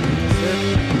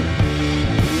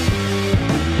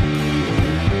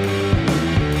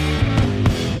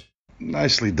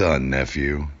 Nicely done,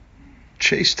 nephew.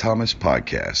 Chase Thomas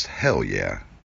Podcast. Hell yeah.